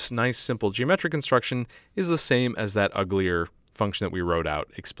 this nice simple geometric construction is the same as that uglier function that we wrote out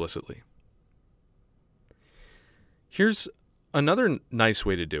explicitly. Here's another nice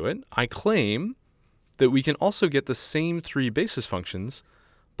way to do it. I claim that we can also get the same three basis functions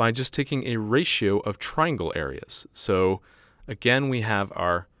by just taking a ratio of triangle areas. So again, we have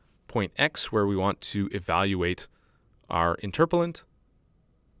our point x where we want to evaluate our interpolant.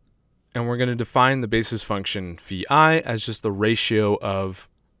 And we're going to define the basis function phi I as just the ratio of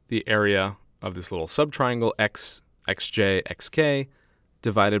the area of this little subtriangle x, xj, xk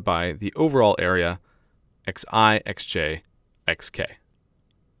divided by the overall area xi, xj, xk.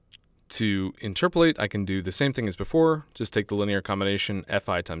 To interpolate, I can do the same thing as before. Just take the linear combination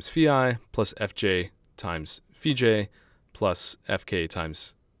fi times phi I plus fj times phi j plus fk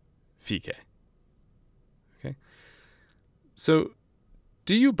times phi k. Okay. So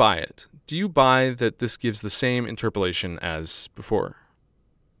do you buy it? Do you buy that this gives the same interpolation as before?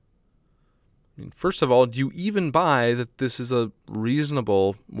 I mean, first of all, do you even buy that this is a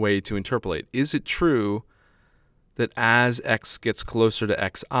reasonable way to interpolate? Is it true that as x gets closer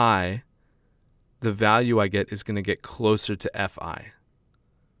to xi, the value I get is going to get closer to fi?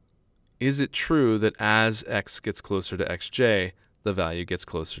 Is it true that as x gets closer to xj, the value gets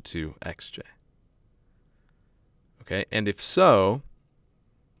closer to xj? Okay, and if so,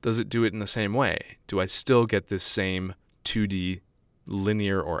 does it do it in the same way? Do I still get this same 2D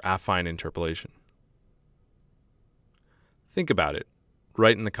linear or affine interpolation? Think about it.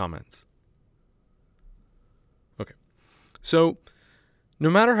 Write in the comments. Okay, so no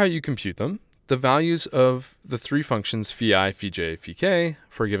matter how you compute them, the values of the three functions phi I, phi j, phi k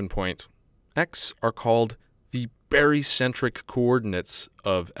for a given point x are called the barycentric coordinates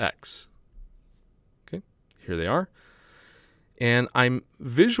of x. Okay, here they are. And I'm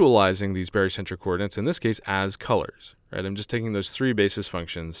visualizing these barycentric coordinates, in this case, as colors. Right? I'm just taking those three basis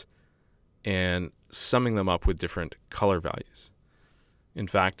functions and summing them up with different color values. In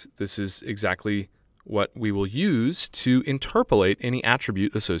fact, this is exactly what we will use to interpolate any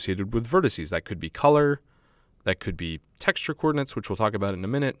attribute associated with vertices. That could be color, that could be texture coordinates, which we'll talk about in a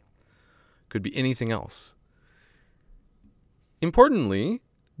minute, could be anything else. Importantly,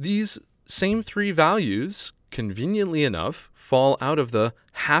 these same three values, conveniently enough, fall out of the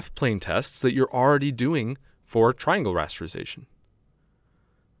half-plane tests that you're already doing for triangle rasterization.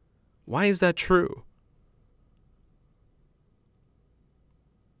 Why is that true?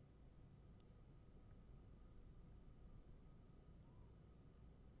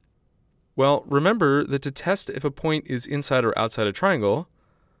 Well, remember that to test if a point is inside or outside a triangle,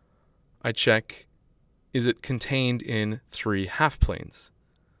 I check, is it contained in three half-planes?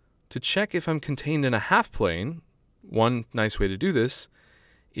 To check if I'm contained in a half-plane, one nice way to do this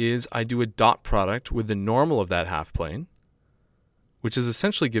is I do a dot product with the normal of that half-plane, which is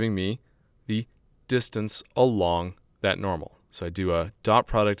essentially giving me the distance along that normal. So I do a dot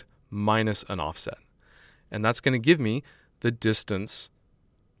product minus an offset. And that's going to give me the distance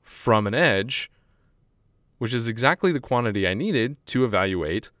from an edge, which is exactly the quantity I needed to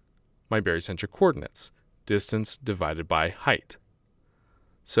evaluate my barycentric coordinates, distance divided by height.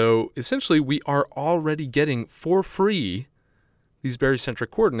 So essentially, we are already getting for free these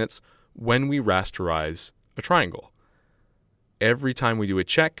barycentric coordinates when we rasterize a triangle. Every time we do a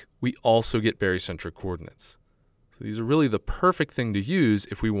check, we also get barycentric coordinates. So these are really the perfect thing to use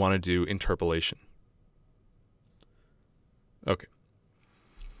if we want to do interpolation. Okay.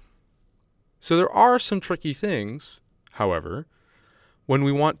 So there are some tricky things, however, when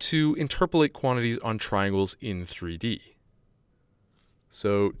we want to interpolate quantities on triangles in 3D.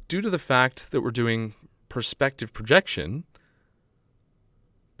 So due to the fact that we're doing perspective projection,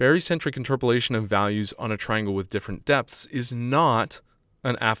 barycentric interpolation of values on a triangle with different depths is not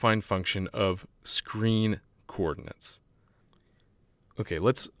an affine function of screen coordinates. Okay,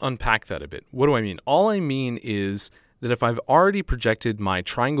 let's unpack that a bit. What do I mean? All I mean is that if I've already projected my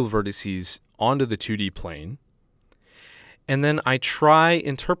triangle vertices onto the 2D plane, and then I try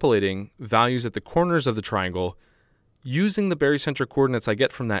interpolating values at the corners of the triangle using the barycentric coordinates I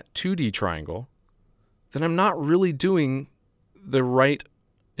get from that 2D triangle, then I'm not really doing the right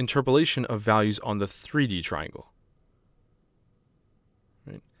interpolation of values on the 3D triangle.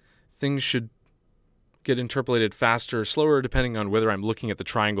 Right? Things should get interpolated faster or slower depending on whether I'm looking at the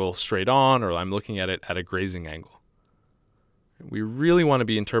triangle straight on or I'm looking at it at a grazing angle. We really want to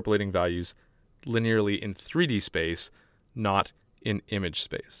be interpolating values linearly in 3D space, not in image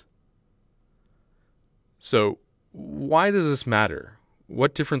space. So why does this matter?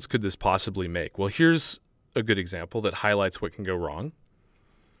 What difference could this possibly make? Well, here's a good example that highlights what can go wrong.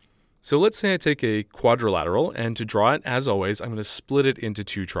 So let's say I take a quadrilateral, and to draw it, as always, I'm going to split it into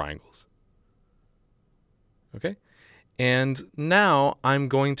two triangles. Okay? And now I'm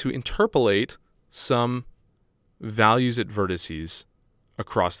going to interpolate some values at vertices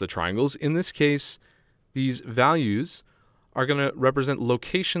across the triangles. In this case, these values are going to represent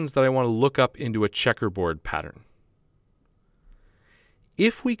locations that I want to look up into a checkerboard pattern.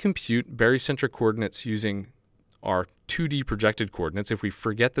 If we compute barycentric coordinates using our 2D projected coordinates, if we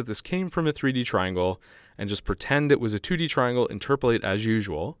forget that this came from a 3D triangle and just pretend it was a 2D triangle, interpolate as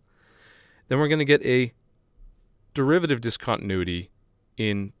usual, then we're going to get a derivative discontinuity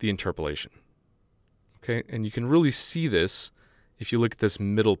in the interpolation. Okay, and you can really see this if you look at this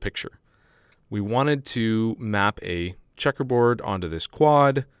middle picture. We wanted to map a checkerboard onto this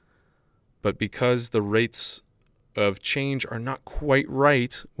quad, but because the rates of change are not quite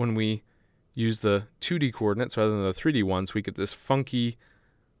right when we use the 2D coordinates rather than the 3D ones, we get this funky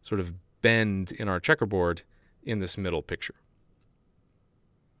sort of bend in our checkerboard in this middle picture.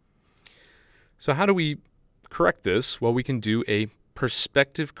 So how do we correct this? Well, we can do a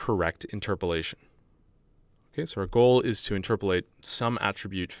perspective correct interpolation. Okay, so our goal is to interpolate some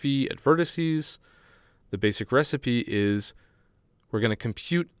attribute phi at vertices. The basic recipe is we're going to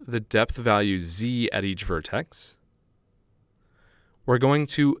compute the depth value z at each vertex. We're going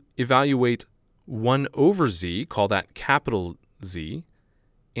to evaluate 1 over z, call that capital Z,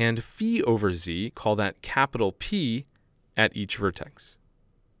 and phi over z, call that capital P, at each vertex.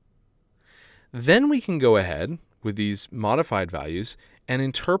 Then we can go ahead with these modified values and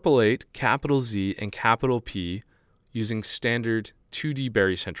interpolate capital Z and capital P using standard 2D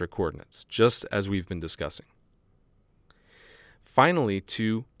barycentric coordinates, just as we've been discussing. Finally,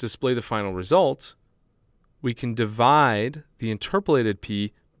 to display the final result, we can divide the interpolated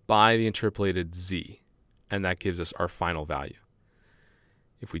P by the interpolated Z, and that gives us our final value.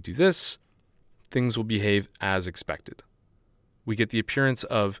 If we do this, things will behave as expected. We get the appearance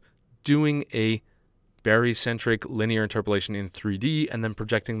of doing a barycentric linear interpolation in 3D and then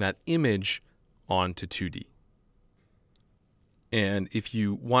projecting that image onto 2D. And if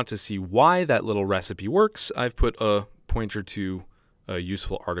you want to see why that little recipe works, I've put a pointer to a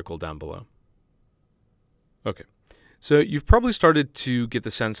useful article down below. Okay, so you've probably started to get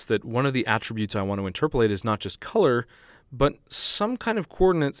the sense that one of the attributes I want to interpolate is not just color, but some kind of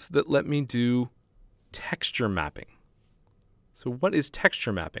coordinates that let me do texture mapping. So what is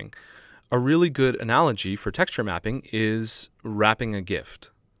texture mapping? A really good analogy for texture mapping is wrapping a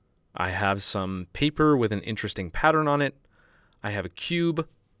gift. I have some paper with an interesting pattern on it. I have a cube,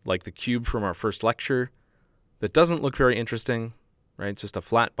 like the cube from our first lecture, that doesn't look very interesting, right? Just a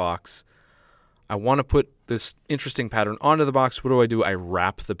flat box. I want to put this interesting pattern onto the box. What do? I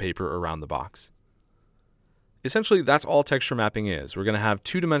wrap the paper around the box. Essentially, that's all texture mapping is. We're going to have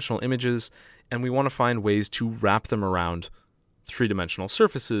two-dimensional images, and we want to find ways to wrap them around three-dimensional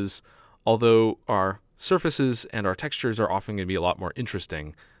surfaces, although our surfaces and our textures are often going to be a lot more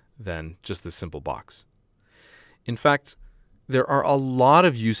interesting than just this simple box. In fact, there are a lot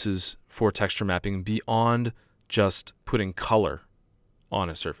of uses for texture mapping beyond just putting color on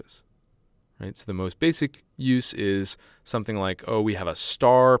a surface. Right? So the most basic use is something like, oh, we have a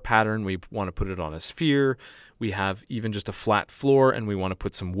star pattern, we want to put it on a sphere. We have even just a flat floor and we want to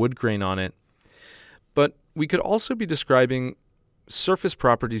put some wood grain on it. But we could also be describing surface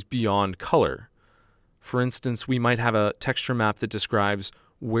properties beyond color. For instance, we might have a texture map that describes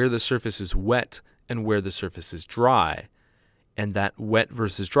where the surface is wet and where the surface is dry. And that wet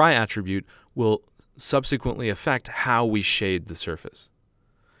versus dry attribute will subsequently affect how we shade the surface.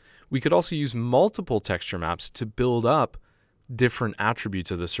 We could also use multiple texture maps to build up different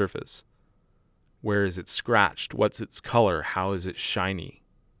attributes of the surface. Where is it scratched? What's its color? How is it shiny?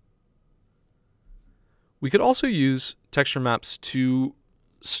 We could also use texture maps to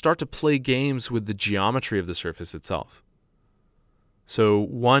start to play games with the geometry of the surface itself. So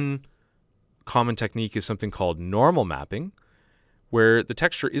one common technique is something called normal mapping, where the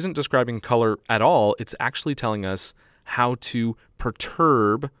texture isn't describing color at all. It's actually telling us how to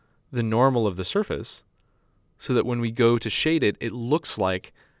perturb the normal of the surface so that when we go to shade it, it looks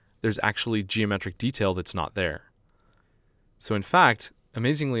like there's actually geometric detail that's not there. So in fact,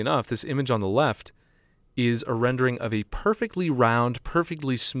 amazingly enough, this image on the left is a rendering of a perfectly round,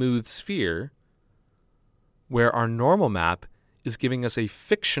 perfectly smooth sphere where our normal map is giving us a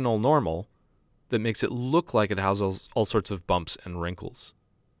fictional normal that makes it look like it has all sorts of bumps and wrinkles.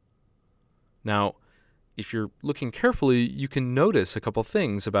 Now, if you're looking carefully, you can notice a couple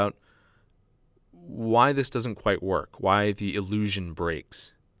things about why this doesn't quite work, why the illusion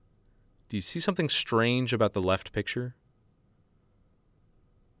breaks. Do you see something strange about the left picture?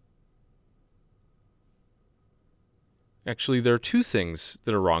 Actually, there are two things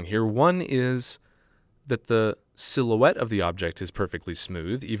that are wrong here. One is that the silhouette of the object is perfectly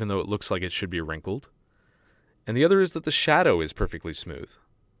smooth, even though it looks like it should be wrinkled. And the other is that the shadow is perfectly smooth.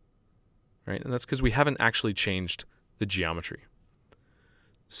 Right? And that's because we haven't actually changed the geometry.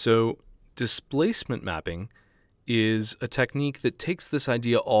 So displacement mapping is a technique that takes this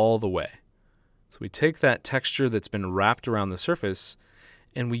idea all the way. So we take that texture that's been wrapped around the surface,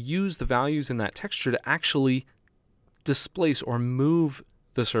 and we use the values in that texture to actually displace or move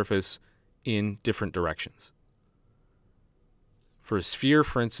the surface in different directions. For a sphere,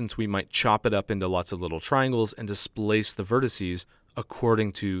 for instance, we might chop it up into lots of little triangles and displace the vertices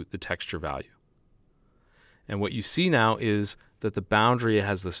according to the texture value. And what you see now is that the boundary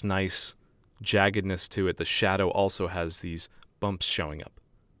has this nice jaggedness to it. The shadow also has these bumps showing up.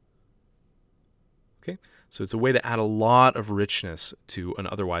 Okay? So it's a way to add a lot of richness to an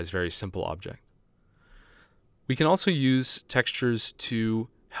otherwise very simple object. We can also use textures to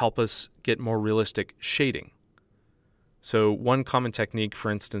help us get more realistic shading. So one common technique,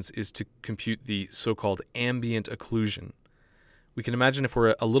 for instance, is to compute the so-called ambient occlusion. We can imagine if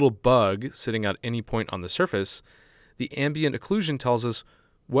we're a little bug sitting at any point on the surface, the ambient occlusion tells us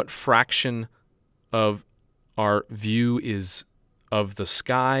what fraction of our view is of the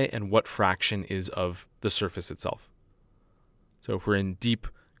sky and what fraction is of the surface itself. So if we're in deep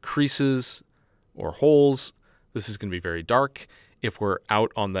creases or holes, this is going to be very dark. If we're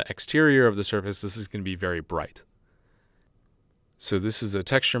out on the exterior of the surface, this is going to be very bright. So this is a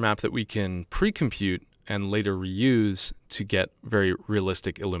texture map that we can pre-compute and later reuse to get very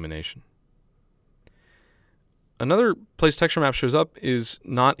realistic illumination. Another place texture map shows up is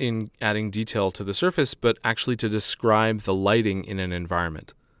not in adding detail to the surface, but actually to describe the lighting in an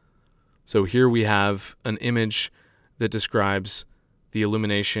environment. So here we have an image that describes the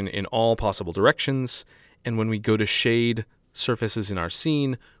illumination in all possible directions, and when we go to shade surfaces in our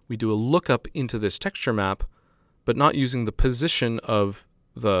scene, we do a lookup into this texture map, but not using the position of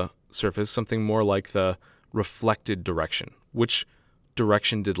the surface, something more like the reflected direction. Which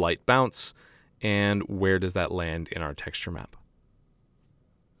direction did light bounce, and where does that land in our texture map?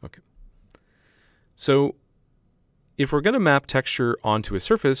 Okay. So if we're going to map texture onto a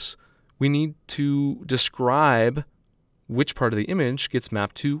surface, we need to describe which part of the image gets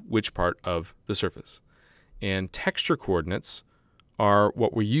mapped to which part of the surface. And texture coordinates are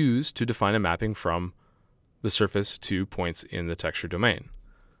what we use to define a mapping from the surface to points in the texture domain.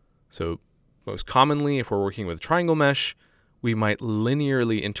 So most commonly, if we're working with triangle mesh, we might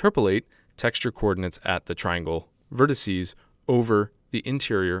linearly interpolate texture coordinates at the triangle vertices over the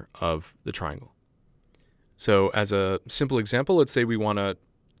interior of the triangle. So as a simple example, let's say we want to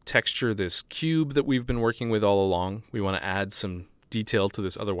texture this cube that we've been working with all along. We want to add some detail to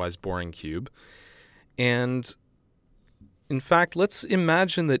this otherwise boring cube. And in fact, let's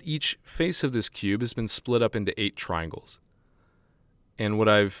imagine that each face of this cube has been split up into 8 triangles. And what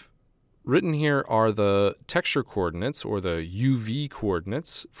I've written here are the texture coordinates, or the UV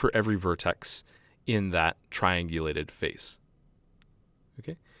coordinates, for every vertex in that triangulated face.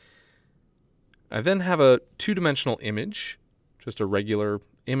 Okay. I then have a two-dimensional image, just a regular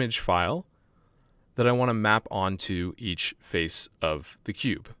image file, that I want to map onto each face of the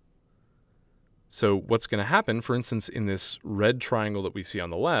cube. So what's going to happen, for instance, in this red triangle that we see on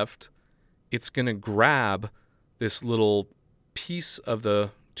the left, it's going to grab this little piece of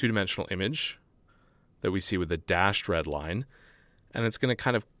the two-dimensional image that we see with the dashed red line, and it's going to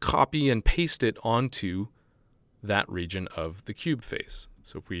kind of copy and paste it onto that region of the cube face.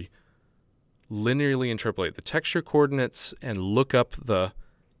 So if we linearly interpolate the texture coordinates and look up the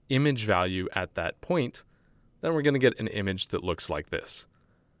image value at that point, then we're going to get an image that looks like this.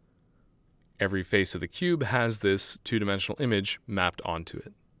 Every face of the cube has this two-dimensional image mapped onto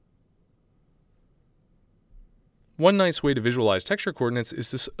it. One nice way to visualize texture coordinates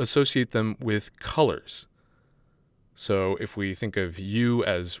is to associate them with colors. So if we think of U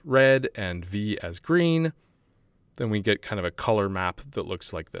as red and V as green, then we get kind of a color map that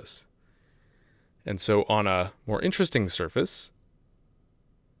looks like this. And so on a more interesting surface,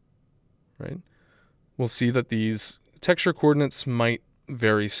 right, we'll see that these texture coordinates might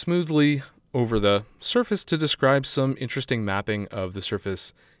vary smoothly over the surface to describe some interesting mapping of the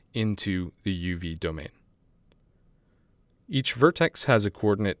surface into the UV domain. Each vertex has a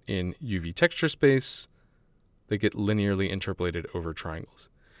coordinate in UV texture space. They get linearly interpolated over triangles.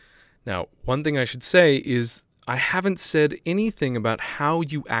 Now, one thing I should say is I haven't said anything about how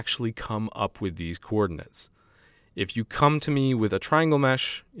you actually come up with these coordinates. If you come to me with a triangle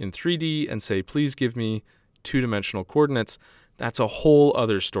mesh in 3D and say, please give me two-dimensional coordinates, that's a whole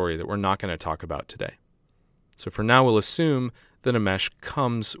other story that we're not going to talk about today. So for now, we'll assume that a mesh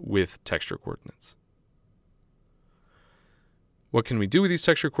comes with texture coordinates. What can we do with these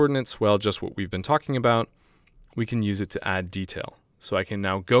texture coordinates? Well, just what we've been talking about. We can use it to add detail. So I can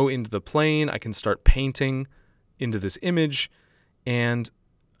now go into the plane, I can start painting into this image, and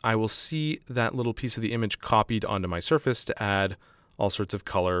I will see that little piece of the image copied onto my surface to add all sorts of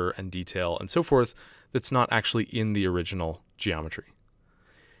color and detail and so forth that's not actually in the original geometry.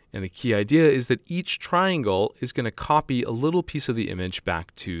 And the key idea is that each triangle is going to copy a little piece of the image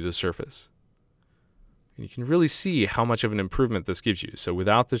back to the surface. And you can really see how much of an improvement this gives you. So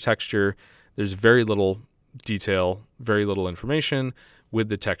without the texture, there's very little detail, very little information. With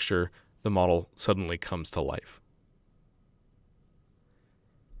the texture, the model suddenly comes to life.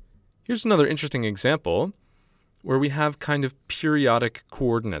 Here's another interesting example where we have kind of periodic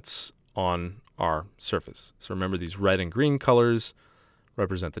coordinates on our surface. So remember, these red and green colors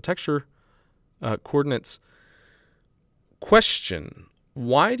represent the texture coordinates. Question: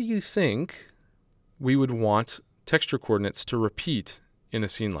 why do you think we would want texture coordinates to repeat in a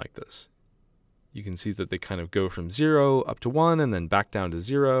scene like this? You can see that they kind of go from 0 up to 1 and then back down to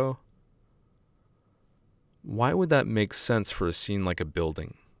 0. Why would that make sense for a scene like a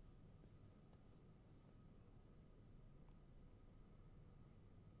building?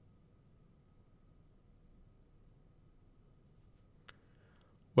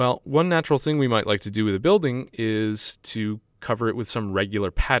 Well, one natural thing we might like to do with a building is to cover it with some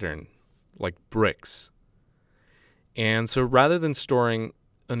regular pattern, like bricks. And so rather than storing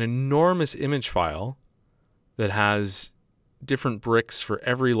an enormous image file that has different bricks for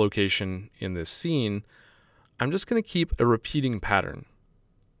every location in this scene, I'm just going to keep a repeating pattern,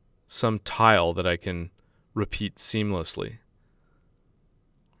 some tile that I can repeat seamlessly,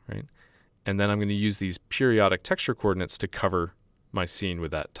 right? And then I'm going to use these periodic texture coordinates to cover my scene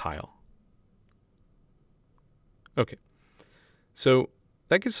with that tile. Okay, so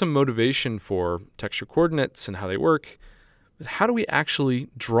that gives some motivation for texture coordinates and how they work. But how do we actually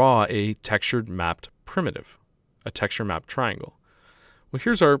draw a textured mapped primitive, a texture mapped triangle? Well,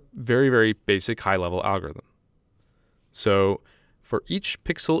 here's our very, very basic high-level algorithm. So for each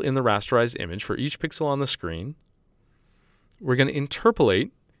pixel in the rasterized image, for each pixel on the screen, we're going to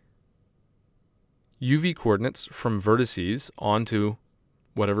interpolate UV coordinates from vertices onto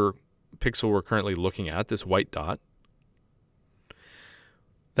whatever pixel we're currently looking at, this white dot.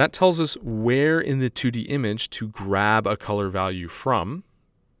 That tells us where in the 2D image to grab a color value from,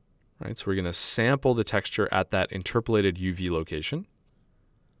 right? So we're going to sample the texture at that interpolated UV location.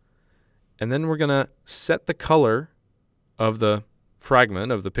 And then we're going to set the color of the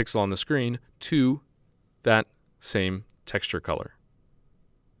fragment of the pixel on the screen to that same texture color.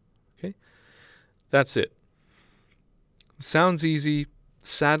 Okay? That's it. Sounds easy.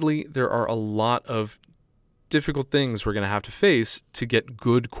 Sadly, there are a lot of difficult things we're going to have to face to get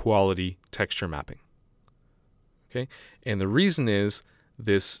good quality texture mapping. Okay? And the reason is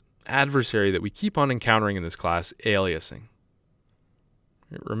this adversary that we keep on encountering in this class, aliasing.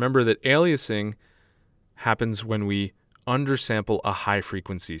 Remember that aliasing happens when we undersample a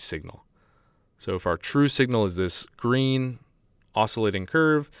high-frequency signal. So if our true signal is this green oscillating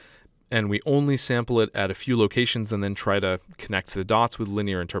curve, and we only sample it at a few locations and then try to connect the dots with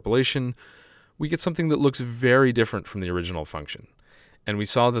linear interpolation, we get something that looks very different from the original function. And we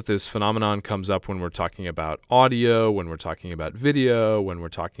saw that this phenomenon comes up when we're talking about audio, when we're talking about video, when we're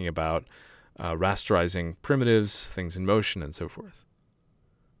talking about rasterizing primitives, things in motion, and so forth.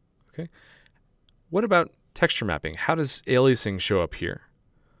 Okay. What about texture mapping? How does aliasing show up here?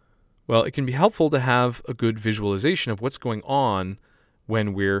 Well, it can be helpful to have a good visualization of what's going on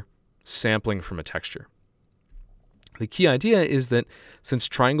when we're sampling from a texture. The key idea is that since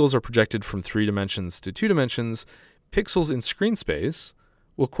triangles are projected from 3 dimensions to 2 dimensions, pixels in screen space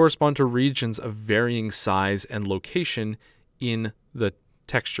will correspond to regions of varying size and location in the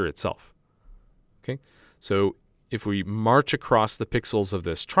texture itself. Okay? So if we march across the pixels of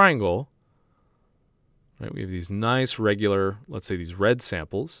this triangle, right, we have these nice regular, let's say these red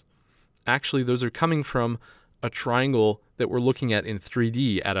samples. Actually, those are coming from a triangle that we're looking at in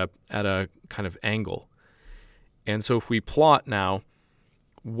 3D at a kind of angle. And so if we plot now,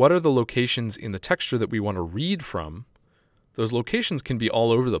 what are the locations in the texture that we want to read from? Those locations can be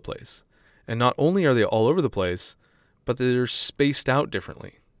all over the place. And not only are they all over the place, but they're spaced out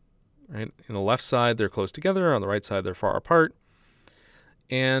differently. Right? On the left side, they're close together. On the right side, they're far apart.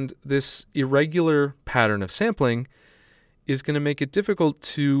 And this irregular pattern of sampling is going to make it difficult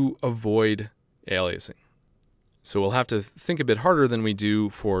to avoid aliasing. So we'll have to think a bit harder than we do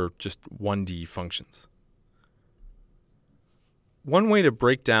for just 1D functions. One way to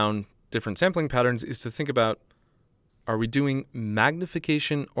break down different sampling patterns is to think about, are we doing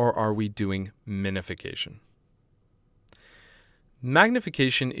magnification or are we doing minification?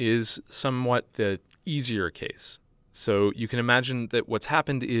 Magnification is somewhat the easier case. So you can imagine that what's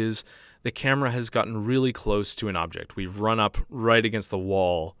happened is the camera has gotten really close to an object. We've run up right against the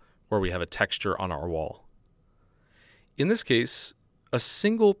wall where we have a texture on our wall. In this case, a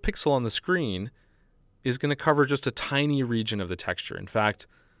single pixel on the screen is going to cover just a tiny region of the texture. In fact,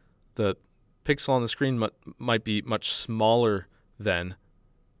 the pixel on the screen might be much smaller than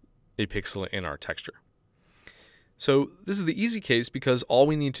a pixel in our texture. So this is the easy case because all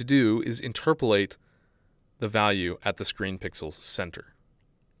we need to do is interpolate the value at the screen pixel's center.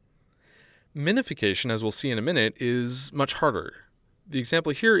 Minification, as we'll see in a minute, is much harder. The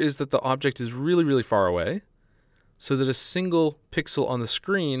example here is that the object is really, really far away, so that a single pixel on the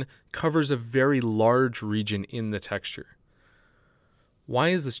screen covers a very large region in the texture. Why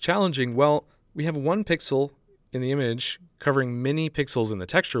is this challenging? Well, we have one pixel in the image covering many pixels in the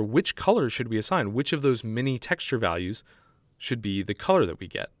texture. Which color should we assign? Which of those many texture values should be the color that we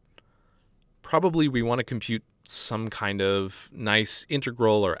get? Probably we want to compute some kind of nice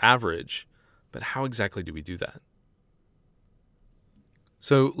integral or average, but how exactly do we do that?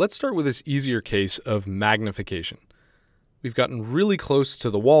 So let's start with this easier case of magnification. We've gotten really close to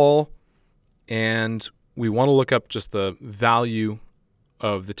the wall, and we want to look up just the value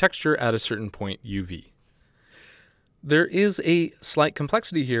of the texture at a certain point UV. There is a slight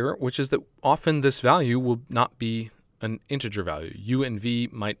complexity here, which is that often this value will not be an integer value. U and V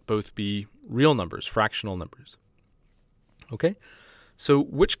might both be real numbers, fractional numbers. Okay, so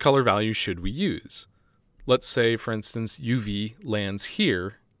which color value should we use? Let's say, for instance, UV lands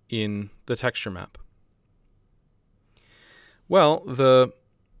here in the texture map. Well, the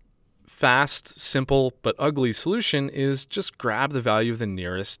fast, simple, but ugly solution is just grab the value of the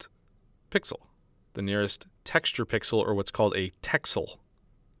nearest pixel, the nearest texture pixel, or what's called a texel.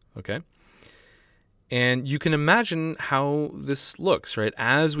 Okay? And you can imagine how this looks, right?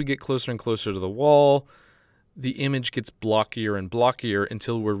 As we get closer and closer to the wall, the image gets blockier and blockier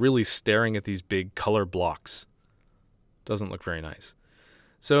until we're really staring at these big color blocks. Doesn't look very nice.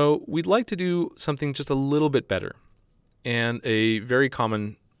 So we'd like to do something just a little bit better. And a very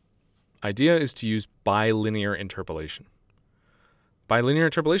common idea is to use bilinear interpolation. Bilinear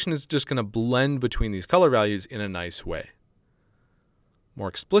interpolation is just going to blend between these color values in a nice way. More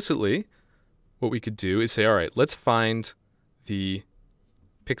explicitly, what we could do is say, all right, let's find the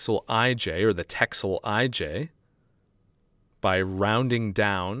pixel ij, or the texel ij, by rounding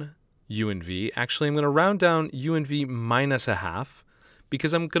down u and v. Actually, I'm going to round down u and v minus a half,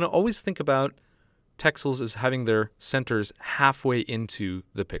 because I'm going to always think about texels as having their centers halfway into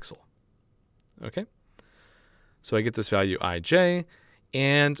the pixel. Okay? So I get this value ij,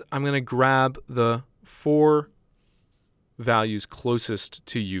 and I'm going to grab the 4 values closest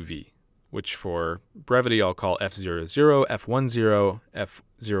to uv, which for brevity I'll call f00, f10,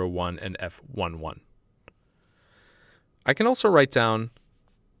 F01 and F11. I can also write down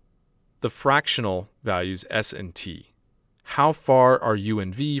the fractional values S and T. How far are U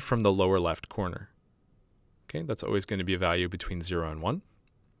and V from the lower left corner? Okay, that's always going to be a value between 0 and 1.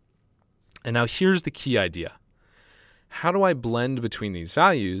 And now here's the key idea. How do I blend between these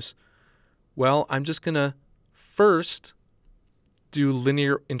values? Well, I'm just going to first do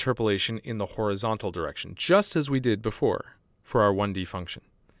linear interpolation in the horizontal direction, just as we did before for our 1D function.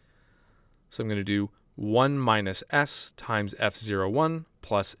 So I'm going to do 1 minus S times F01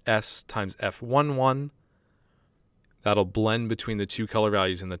 plus S times F11. That'll blend between the two color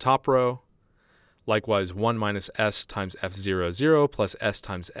values in the top row. Likewise, 1 minus S times F00 plus S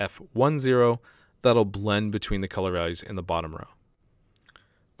times F10. That'll blend between the color values in the bottom row.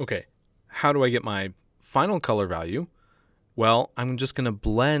 Okay, how do I get my final color value? Well, I'm just going to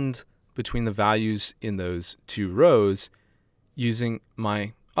blend between the values in those two rows using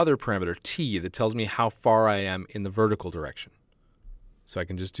my other parameter, T, that tells me how far I am in the vertical direction. So I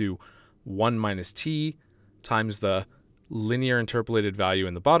can just do 1 minus T times the linear interpolated value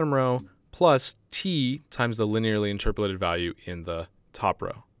in the bottom row plus T times the linearly interpolated value in the top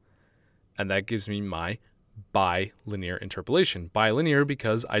row. And that gives me my bilinear interpolation. Bilinear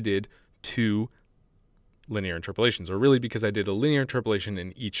because I did two linear interpolations, or really because I did a linear interpolation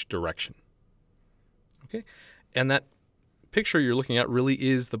in each direction. Okay, and that picture you're looking at really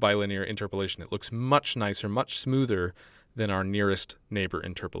is the bilinear interpolation. It looks much nicer, much smoother than our nearest neighbor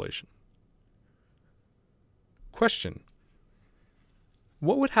interpolation. Question: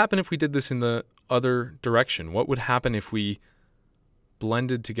 what would happen if we did this in the other direction? What would happen if we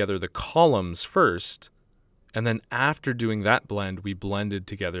blended together the columns first, and then after doing that blend, we blended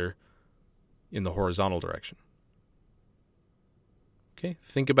together in the horizontal direction? Okay,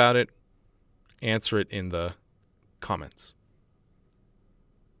 think about it, answer it in the comments.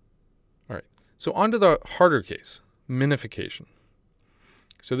 All right, so on to the harder case, minification.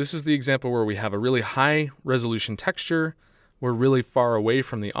 So this is the example where we have a really high resolution texture, we're really far away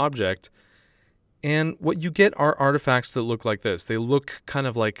from the object, and what you get are artifacts that look like this. They look kind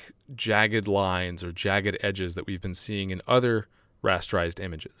of like jagged lines or jagged edges that we've been seeing in other rasterized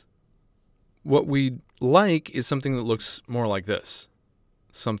images. What we like is something that looks more like this,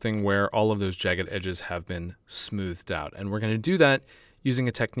 something where all of those jagged edges have been smoothed out. And we're going to do that using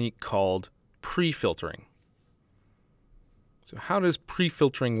a technique called pre-filtering. So how does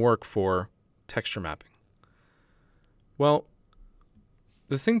pre-filtering work for texture mapping? Well,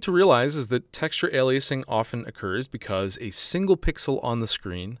 the thing to realize is that texture aliasing often occurs because a single pixel on the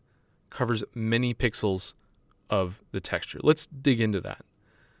screen covers many pixels of the texture. Let's dig into that.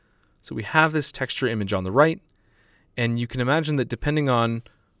 So we have this texture image on the right, and you can imagine that depending on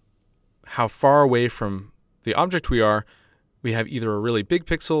how far away from the object we are, we have either a really big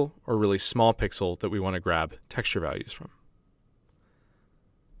pixel or a really small pixel that we want to grab texture values from.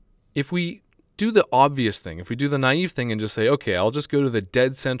 If we do the obvious thing, if we do the naive thing and just say, okay, I'll just go to the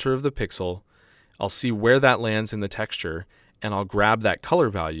dead center of the pixel, I'll see where that lands in the texture, and I'll grab that color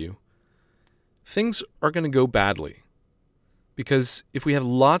value, things are going to go badly. Because if we have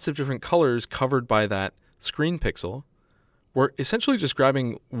lots of different colors covered by that screen pixel, we're essentially just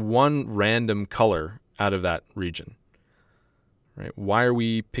grabbing one random color out of that region. Right? Why are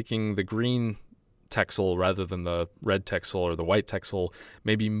we picking the green texel rather than the red texel or the white texel?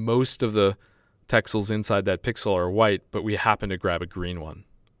 Maybe most of the texels inside that pixel are white, but we happen to grab a green one.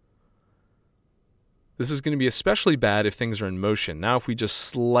 This is going to be especially bad if things are in motion. Now, if we just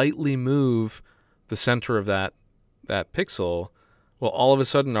slightly move the center of that pixel, well, all of a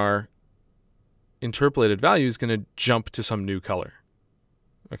sudden our interpolated value is going to jump to some new color.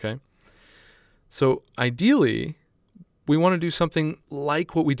 Okay? So ideally, we want to do something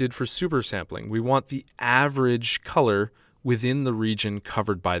like what we did for super sampling. We want the average color within the region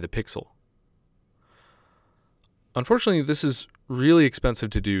covered by the pixel. Unfortunately, this is really expensive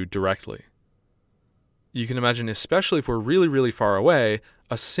to do directly. You can imagine, especially if we're really, really far away,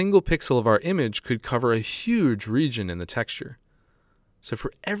 a single pixel of our image could cover a huge region in the texture. So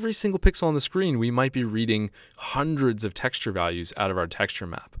for every single pixel on the screen, we might be reading hundreds of texture values out of our texture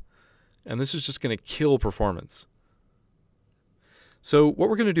map. And this is just going to kill performance. So what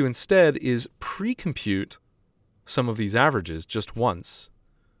we're going to do instead is pre-compute some of these averages just once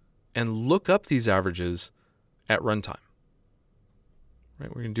and look up these averages at runtime. Right?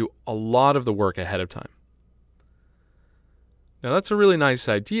 We're going to do a lot of the work ahead of time. Now that's a really nice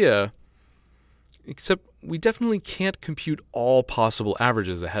idea, except we definitely can't compute all possible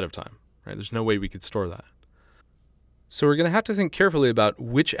averages ahead of time. Right? There's no way we could store that. So we're going to have to think carefully about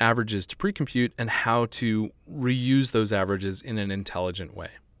which averages to pre-compute and how to reuse those averages in an intelligent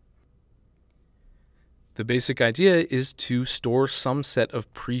way. The basic idea is to store some set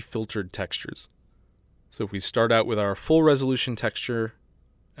of pre-filtered textures. So if we start out with our full resolution texture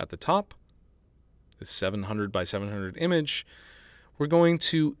at the top, this 700 by 700 image, we're going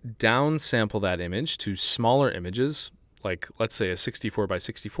to downsample that image to smaller images, like let's say a 64 by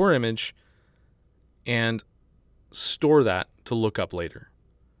 64 image, and store that to look up later.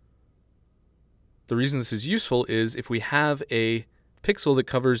 The reason this is useful is if we have a pixel that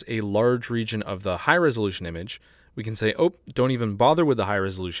covers a large region of the high resolution image, we can say, oh, don't even bother with the high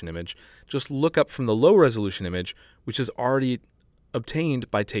resolution image. Just look up from the low resolution image, which is already obtained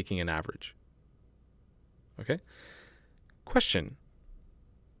by taking an average. Okay? Question.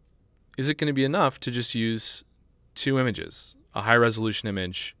 Is it going to be enough to just use two images, a high resolution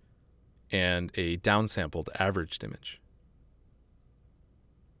image and a downsampled averaged image?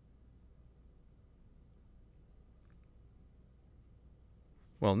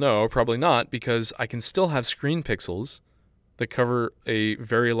 Well, no, probably not, because I can still have screen pixels that cover a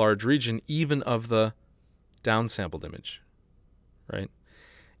very large region, even of the downsampled image, right?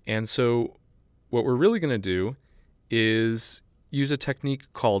 And so what we're really going to do is use a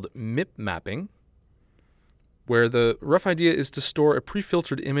technique called MIP mapping, where the rough idea is to store a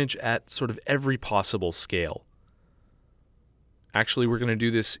pre-filtered image at sort of every possible scale. Actually, we're going to do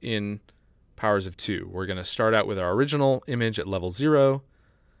this in powers of 2. We're going to start out with our original image at level 0.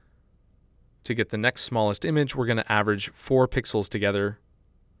 To get the next smallest image, we're going to average 4 pixels together.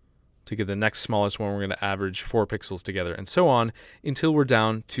 To get the next smallest one, we're going to average 4 pixels together, and so on, until we're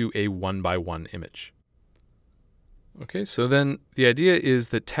down to a 1x1 image. Okay, so then the idea is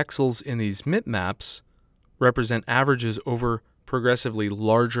that texels in these MIP maps represent averages over progressively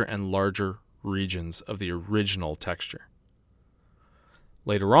larger and larger regions of the original texture.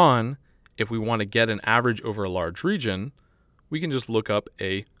 Later on, if we want to get an average over a large region, we can just look up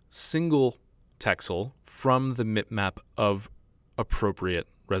a single texel from the MIP map of appropriate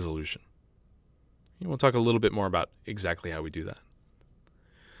resolution. We'll talk a little bit more about exactly how we do that.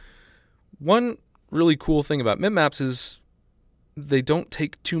 One really cool thing about MIP maps is they don't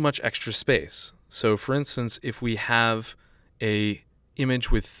take too much extra space. So for instance, if we have an image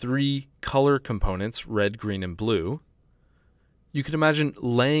with 3 color components, red, green, and blue, you could imagine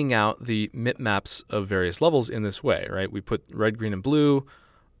laying out the MIP maps of various levels in this way, right? We put red, green, and blue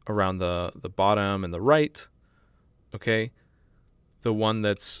around the bottom and the right, okay? The one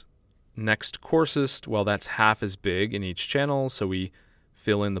that's next coarsest, well, that's half as big in each channel, so we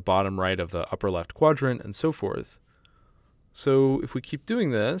fill in the bottom right of the upper left quadrant, and so forth. So if we keep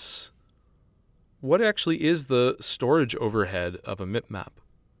doing this, what actually is the storage overhead of a MIP map?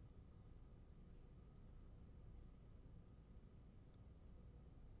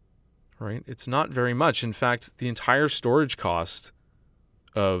 Right? It's not very much. In fact, the entire storage cost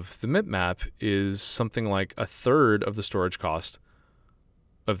of the MIP map is something like 1/3 of the storage cost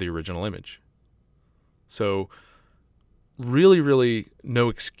of the original image. So really, really no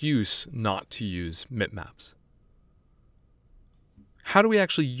excuse not to use MIP maps. How do we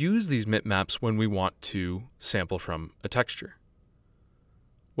actually use these MIP maps when we want to sample from a texture?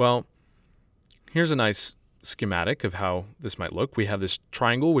 Well, here's a nice schematic of how this might look. We have this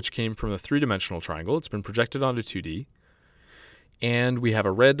triangle which came from a 3-dimensional triangle. It's been projected onto 2D. And we have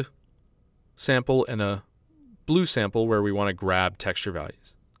a red sample and a blue sample where we want to grab texture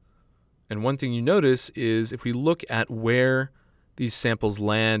values. And one thing you notice is if we look at where these samples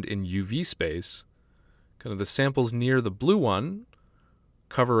land in UV space, kind of the samples near the blue one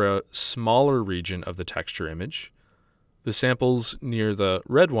cover a smaller region of the texture image. The samples near the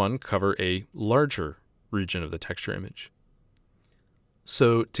red one cover a larger region of the texture image.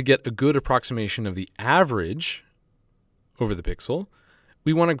 So to get a good approximation of the average over the pixel,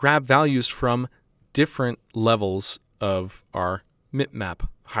 we want to grab values from different levels of our MIP map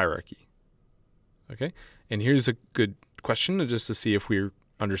hierarchy. Okay, and here's a good question just to see if we're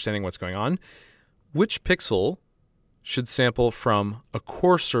understanding what's going on. Which pixel should sample from a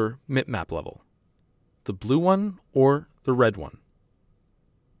coarser MIP map level? The blue one or the red one?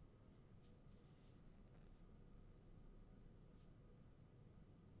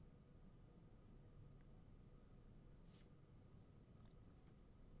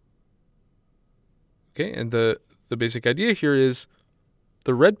 Okay, and the basic idea here is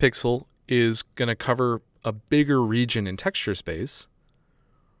the red pixel is going to cover a bigger region in texture space.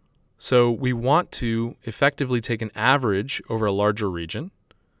 So we want to effectively take an average over a larger region,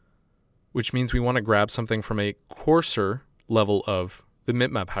 which means we want to grab something from a coarser level of the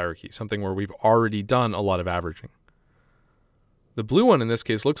MIP map hierarchy, something where we've already done a lot of averaging. The blue one in this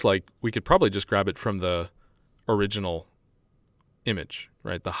case looks like we could probably just grab it from the original image,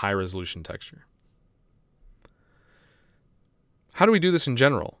 right? The high resolution texture. How do we do this in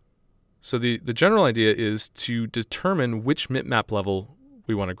general? So the general idea is to determine which bitmap level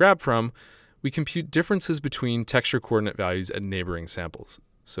we want to grab from. We compute differences between texture coordinate values at neighboring samples.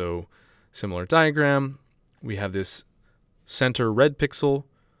 So similar diagram, we have this center red pixel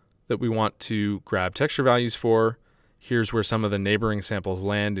that we want to grab texture values for. Here's where some of the neighboring samples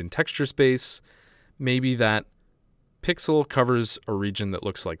land in texture space. Maybe that pixel covers a region that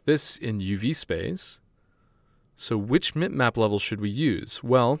looks like this in UV space. So which bitmap level should we use?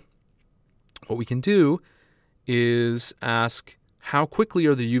 Well, what we can do is ask how quickly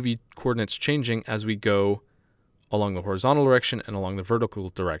are the UV coordinates changing as we go along the horizontal direction and along the vertical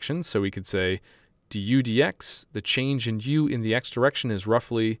direction. So we could say du dx, the change in u in the x direction is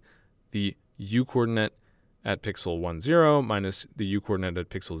roughly the u coordinate at pixel 1, 0 minus the u coordinate at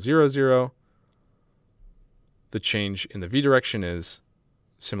pixel 0, 0. The change in the v direction is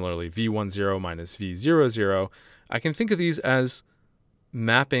similarly v1, 0 minus v0, 0. I can think of these as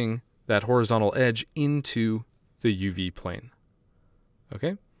mapping that horizontal edge into the UV plane.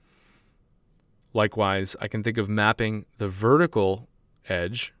 Okay? Likewise, I can think of mapping the vertical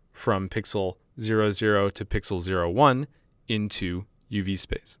edge from pixel 0, 0 to pixel 0, 1 into UV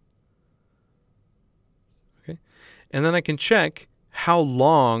space. Okay? And then I can check how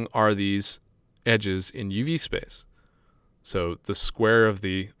long are these edges in UV space. So the square of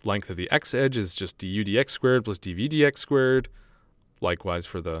the length of the x edge is just du dx squared plus dv dx squared. Likewise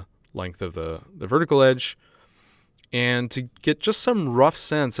for the length of the vertical edge. And to get just some rough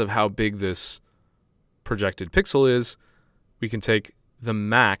sense of how big this projected pixel is, we can take the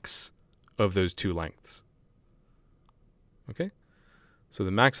max of those two lengths. Okay? So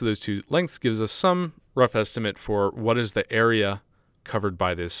the max of those two lengths gives us some rough estimate for what is the area covered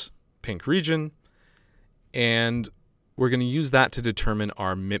by this pink region. And we're going to use that to determine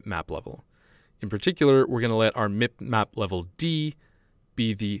our bitmap level. In particular, we're going to let our bitmap level D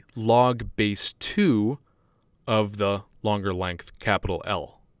be the log base 2 of the longer length capital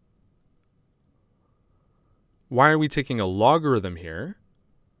L. Why are we taking a logarithm here?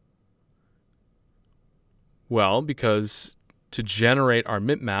 Well, because to generate our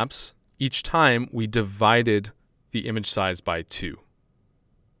bitmaps, each time we divided the image size by 2.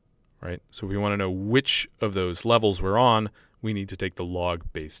 Right? So we want to know which of those levels we're on, we need to take the log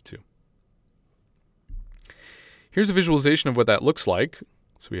base 2. Here's a visualization of what that looks like.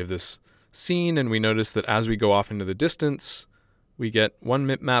 So we have this scene, and we notice that as we go off into the distance, we get one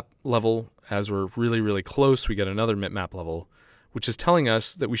bitmap level. As we're really, really close, we get another bitmap level, which is telling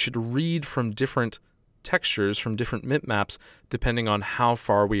us that we should read from different textures, from different bitmaps, depending on how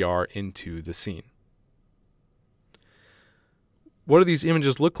far we are into the scene. What do these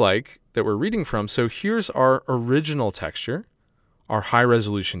images look like that we're reading from? So here's our original texture, our high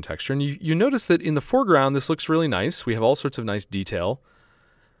resolution texture. And you notice that in the foreground, this looks really nice. We have all sorts of nice detail.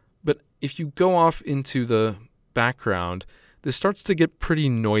 But if you go off into the background, this starts to get pretty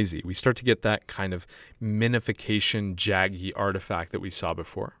noisy. We start to get that kind of minification, jaggy artifact that we saw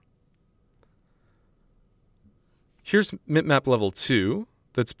before. Here's bitmap level 2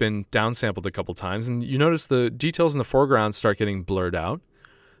 that's been downsampled a couple times. And you notice the details in the foreground start getting blurred out.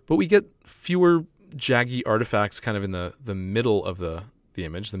 But we get fewer jaggy artifacts kind of in the middle of the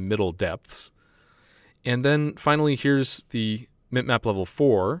image, the middle depths. And then finally, here's the bitmap level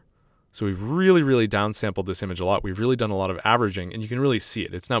 4. So we've really, really downsampled this image a lot. We've really done a lot of averaging, and you can really see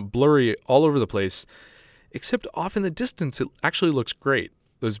it. It's now blurry all over the place, except off in the distance, it actually looks great.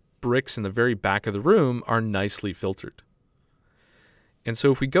 Those bricks in the very back of the room are nicely filtered. And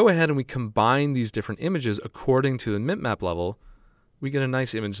so if we go ahead and we combine these different images according to the bitmap level, we get a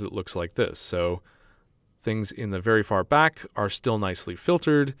nice image that looks like this. So things in the very far back are still nicely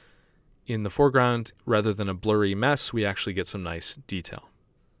filtered. In the foreground, rather than a blurry mess, we actually get some nice detail.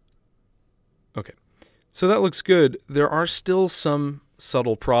 Okay, so that looks good. There are still some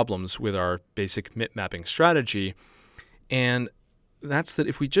subtle problems with our basic bitmapping strategy, and that's that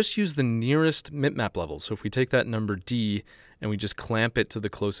if we just use the nearest bitmap level, so if we take that number D and we just clamp it to the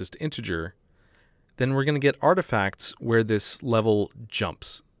closest integer, then we're going to get artifacts where this level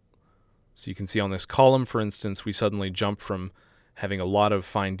jumps. So you can see on this column, for instance, we suddenly jump from having a lot of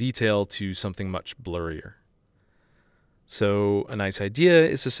fine detail to something much blurrier. So a nice idea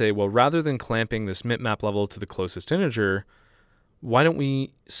is to say, well, rather than clamping this bitmap level to the closest integer, why don't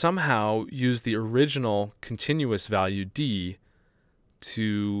we somehow use the original continuous value D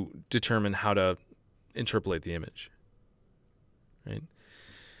to determine how to interpolate the image, right?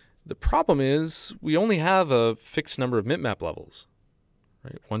 The problem is we only have a fixed number of mipmap levels,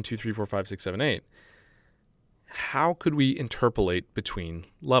 right? 1, 2, 3, 4, 5, 6, 7, 8. How could we interpolate between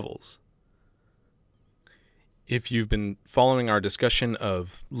levels? If you've been following our discussion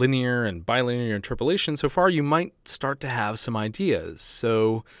of linear and bilinear interpolation so far, you might start to have some ideas.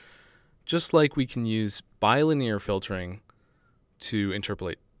 So just like we can use bilinear filtering to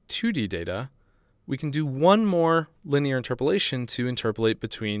interpolate 2D data, we can do one more linear interpolation to interpolate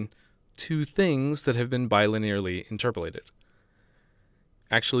between two things that have been bilinearly interpolated.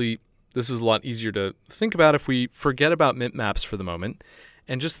 Actually, this is a lot easier to think about if we forget about mipmaps for the moment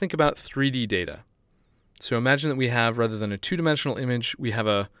and just think about 3D data. So imagine that we have, rather than a two-dimensional image, we have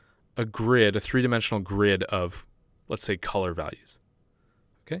a grid, a three-dimensional grid of, let's say, color values.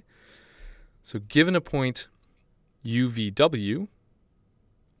 Okay? So given a point UVW,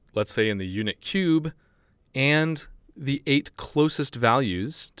 let's say in the unit cube, and the 8 closest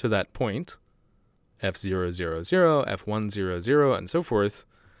values to that point, F000, F100, and so forth,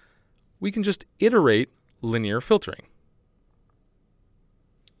 we can just iterate linear filtering.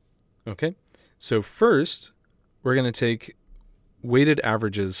 Okay? So first, we're going to take weighted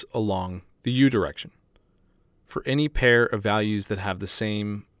averages along the u direction. For any pair of values that have the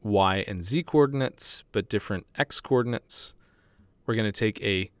same y and z coordinates but different x coordinates, we're going to take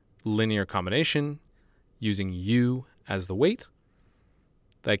a linear combination using u as the weight.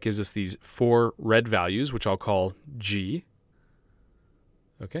 That gives us these 4 red values, which I'll call g.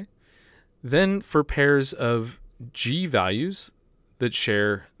 Okay. Then for pairs of g values that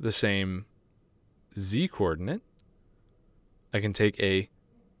share the same z coordinate, I can take a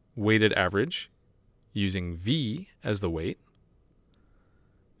weighted average using v as the weight.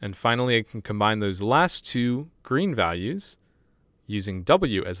 And finally, I can combine those last 2 green values using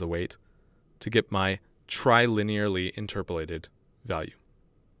w as the weight to get my trilinearly interpolated value.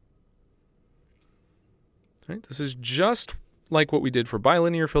 All right, this is just like what we did for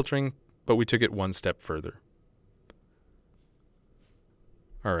bilinear filtering, but we took it one step further.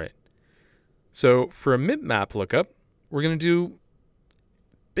 All right. So for a mipmap lookup, we're going to do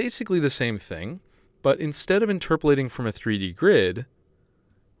basically the same thing, but instead of interpolating from a 3D grid,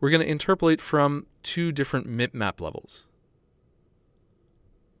 we're going to interpolate from 2 different mipmap levels.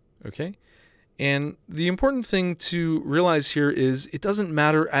 Okay? And the important thing to realize here is it doesn't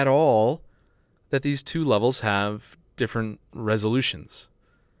matter at all that these 2 levels have different resolutions.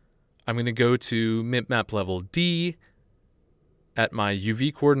 I'm going to go to mipmap level D. At my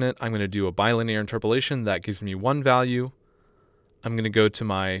UV coordinate, I'm going to do a bilinear interpolation. That gives me 1 value. I'm going to go to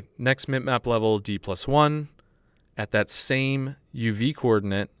my next mipmap level, D+1. At that same UV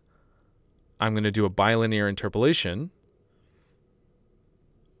coordinate, I'm going to do a bilinear interpolation.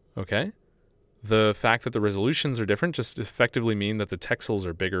 Okay. The fact that the resolutions are different just effectively mean that the texels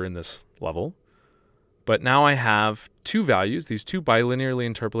are bigger in this level. But now I have 2 values, these 2 bilinearly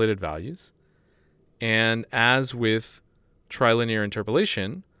interpolated values. And as with trilinear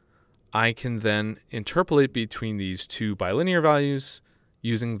interpolation, I can then interpolate between these 2 bilinear values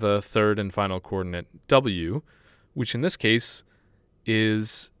using the third and final coordinate w, which in this case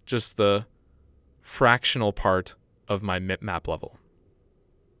is just the fractional part of my mipmap level.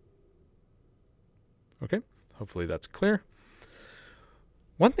 Okay, hopefully that's clear.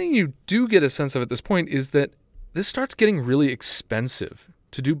 One thing you do get a sense of at this point is that this starts getting really expensive.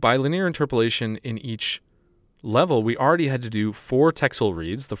 To do bilinear interpolation in each level, we already had to do 4 texel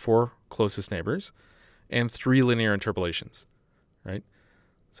reads, the 4 closest neighbors, and 3 linear interpolations, right?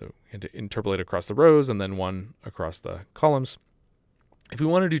 So we had to interpolate across the rows and then 1 across the columns. If we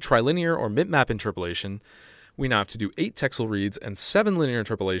want to do trilinear or mipmap interpolation, we now have to do 8 texel reads and 7 linear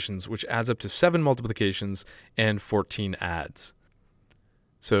interpolations, which adds up to 7 multiplications and 14 adds.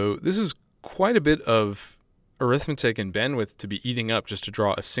 So this is quite a bit of arithmetic and bandwidth to be eating up just to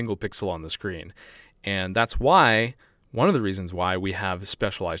draw a single pixel on the screen. And that's why, one of the reasons why we have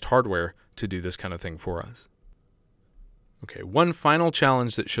specialized hardware to do this kind of thing for us. Okay, one final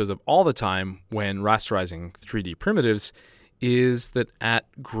challenge that shows up all the time when rasterizing 3D primitives is that at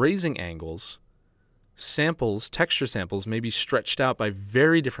grazing angles, texture samples may be stretched out by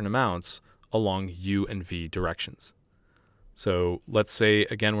very different amounts along U and V directions. So let's say,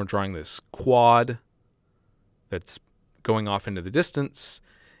 again, we're drawing this quad that's going off into the distance,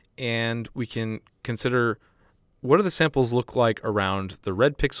 and we can consider what do the samples look like around the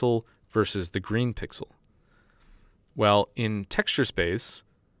red pixel versus the green pixel. Well, in texture space,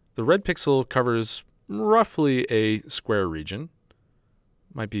 the red pixel covers roughly a square region.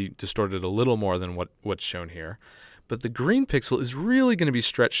 Might be distorted a little more than what's shown here. But the green pixel is really going to be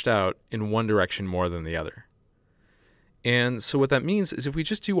stretched out in one direction more than the other. And so what that means is if we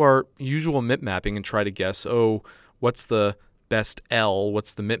just do our usual MIP mapping and try to guess, oh, what's the best L,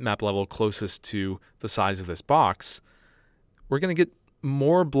 what's the MIP map level closest to the size of this box, we're going to get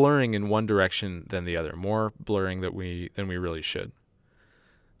more blurring in one direction than the other, more blurring than we really should.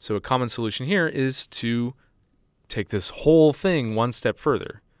 So a common solution here is to take this whole thing one step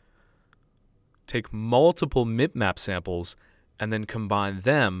further. Take multiple MIP map samples and then combine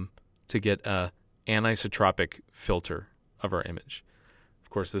them to get an anisotropic filter of our image. Of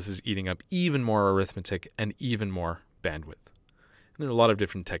course, this is eating up even more arithmetic and even more bandwidth. And there are a lot of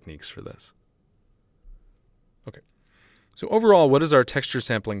different techniques for this. Okay. So overall, what does our texture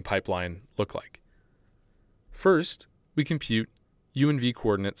sampling pipeline look like? First, we compute U and V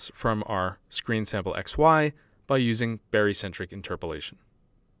coordinates from our screen sample XY by using barycentric interpolation.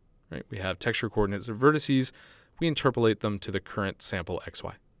 Right? We have texture coordinates of vertices. We interpolate them to the current sample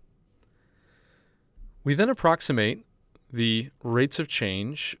XY. We then approximate the rates of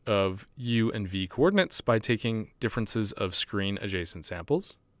change of U and V coordinates by taking differences of screen adjacent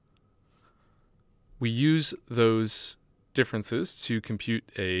samples. We use those differences to compute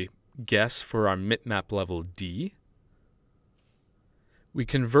a guess for our MIP map level D. We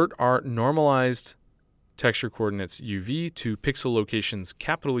convert our normalized texture coordinates UV to pixel locations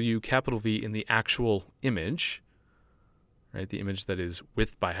capital U, capital V in the actual image, right? The image that is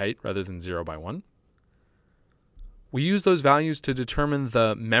width by height rather than 0 by 1. We use those values to determine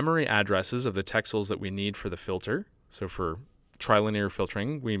the memory addresses of the texels that we need for the filter. So for trilinear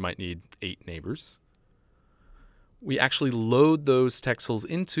filtering, we might need 8 neighbors. We actually load those texels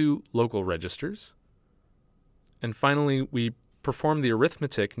into local registers. And finally, we perform the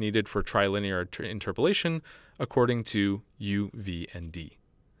arithmetic needed for trilinear interpolation according to U, V, and D.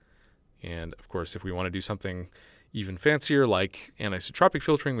 And of course, if we want to do something even fancier like anisotropic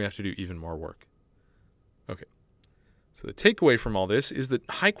filtering, we have to do even more work. Okay. So the takeaway from all this is that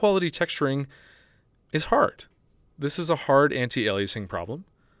high-quality texturing is hard. This is a hard anti-aliasing problem.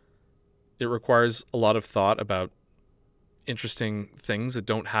 It requires a lot of thought about interesting things that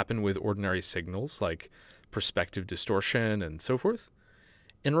don't happen with ordinary signals, like perspective distortion and so forth,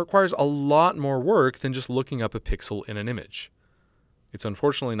 and requires a lot more work than just looking up a pixel in an image. It's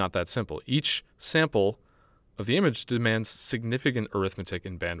unfortunately not that simple. Each sample of the image demands significant arithmetic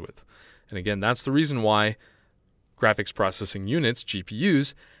and bandwidth. And again, that's the reason why graphics processing units,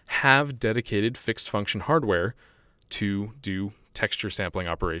 GPUs, have dedicated fixed function hardware to do texture sampling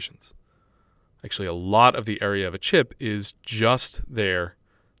operations. Actually, a lot of the area of a chip is just there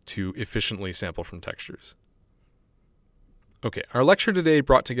to efficiently sample from textures. Okay, our lecture today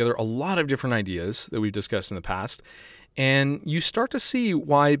brought together a lot of different ideas that we've discussed in the past, and you start to see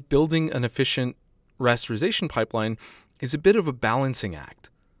why building an efficient rasterization pipeline is a bit of a balancing act.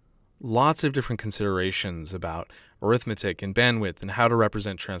 Lots of different considerations about arithmetic and bandwidth and how to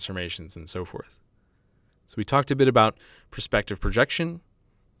represent transformations and so forth. So we talked a bit about perspective projection,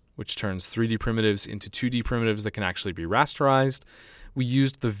 which turns 3D primitives into 2D primitives that can actually be rasterized. We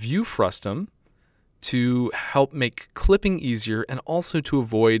used the view frustum to help make clipping easier and also to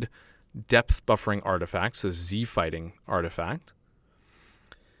avoid depth buffering artifacts, a z-fighting artifact.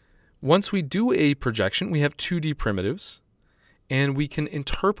 Once we do a projection, we have 2D primitives, and we can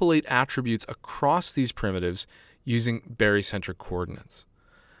interpolate attributes across these primitives using barycentric coordinates.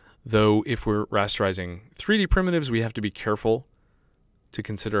 Though if we're rasterizing 3D primitives, we have to be careful to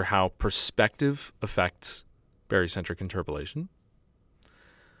consider how perspective affects barycentric interpolation.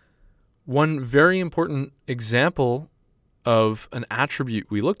 One very important example of an attribute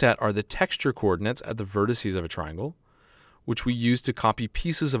we looked at are the texture coordinates at the vertices of a triangle, which we use to copy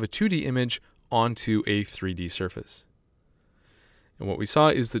pieces of a 2D image onto a 3D surface. And what we saw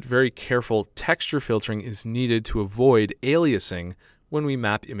is that very careful texture filtering is needed to avoid aliasing when we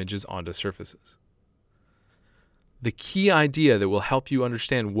map images onto surfaces. The key idea that will help you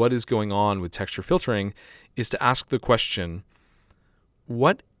understand what is going on with texture filtering is to ask the question,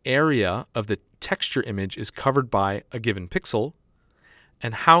 what area of the texture image is covered by a given pixel,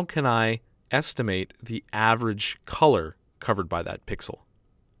 and how can I estimate the average color covered by that pixel?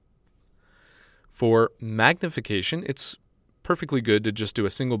 For magnification, it's perfectly good to just do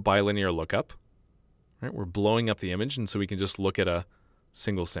a single bilinear lookup. Right? We're blowing up the image, and so we can just look at a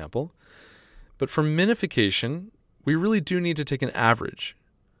single sample. But for minification, we really do need to take an average.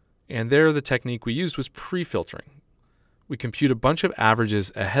 And there, the technique we used was pre-filtering. We compute a bunch of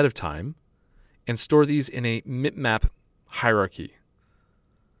averages ahead of time and store these in a MIP-map hierarchy.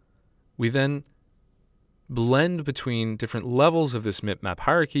 We then blend between different levels of this MIP-map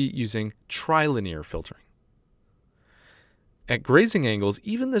hierarchy using trilinear filtering. At grazing angles,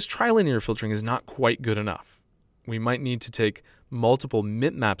 even this trilinear filtering is not quite good enough. we might need to take multiple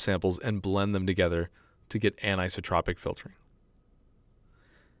map samples and blend them together to get anisotropic filtering.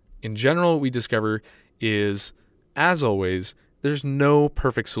 In general, what we discover is, as always, there's no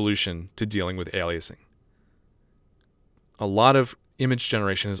perfect solution to dealing with aliasing. A lot of image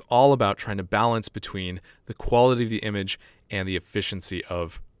generation is all about trying to balance between the quality of the image and the efficiency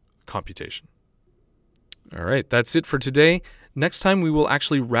of computation. All right, that's it for today. Next time, we will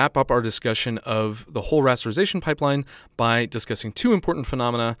actually wrap up our discussion of the whole rasterization pipeline by discussing two important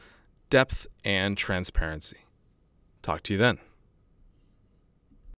phenomena: depth and transparency. Talk to you then.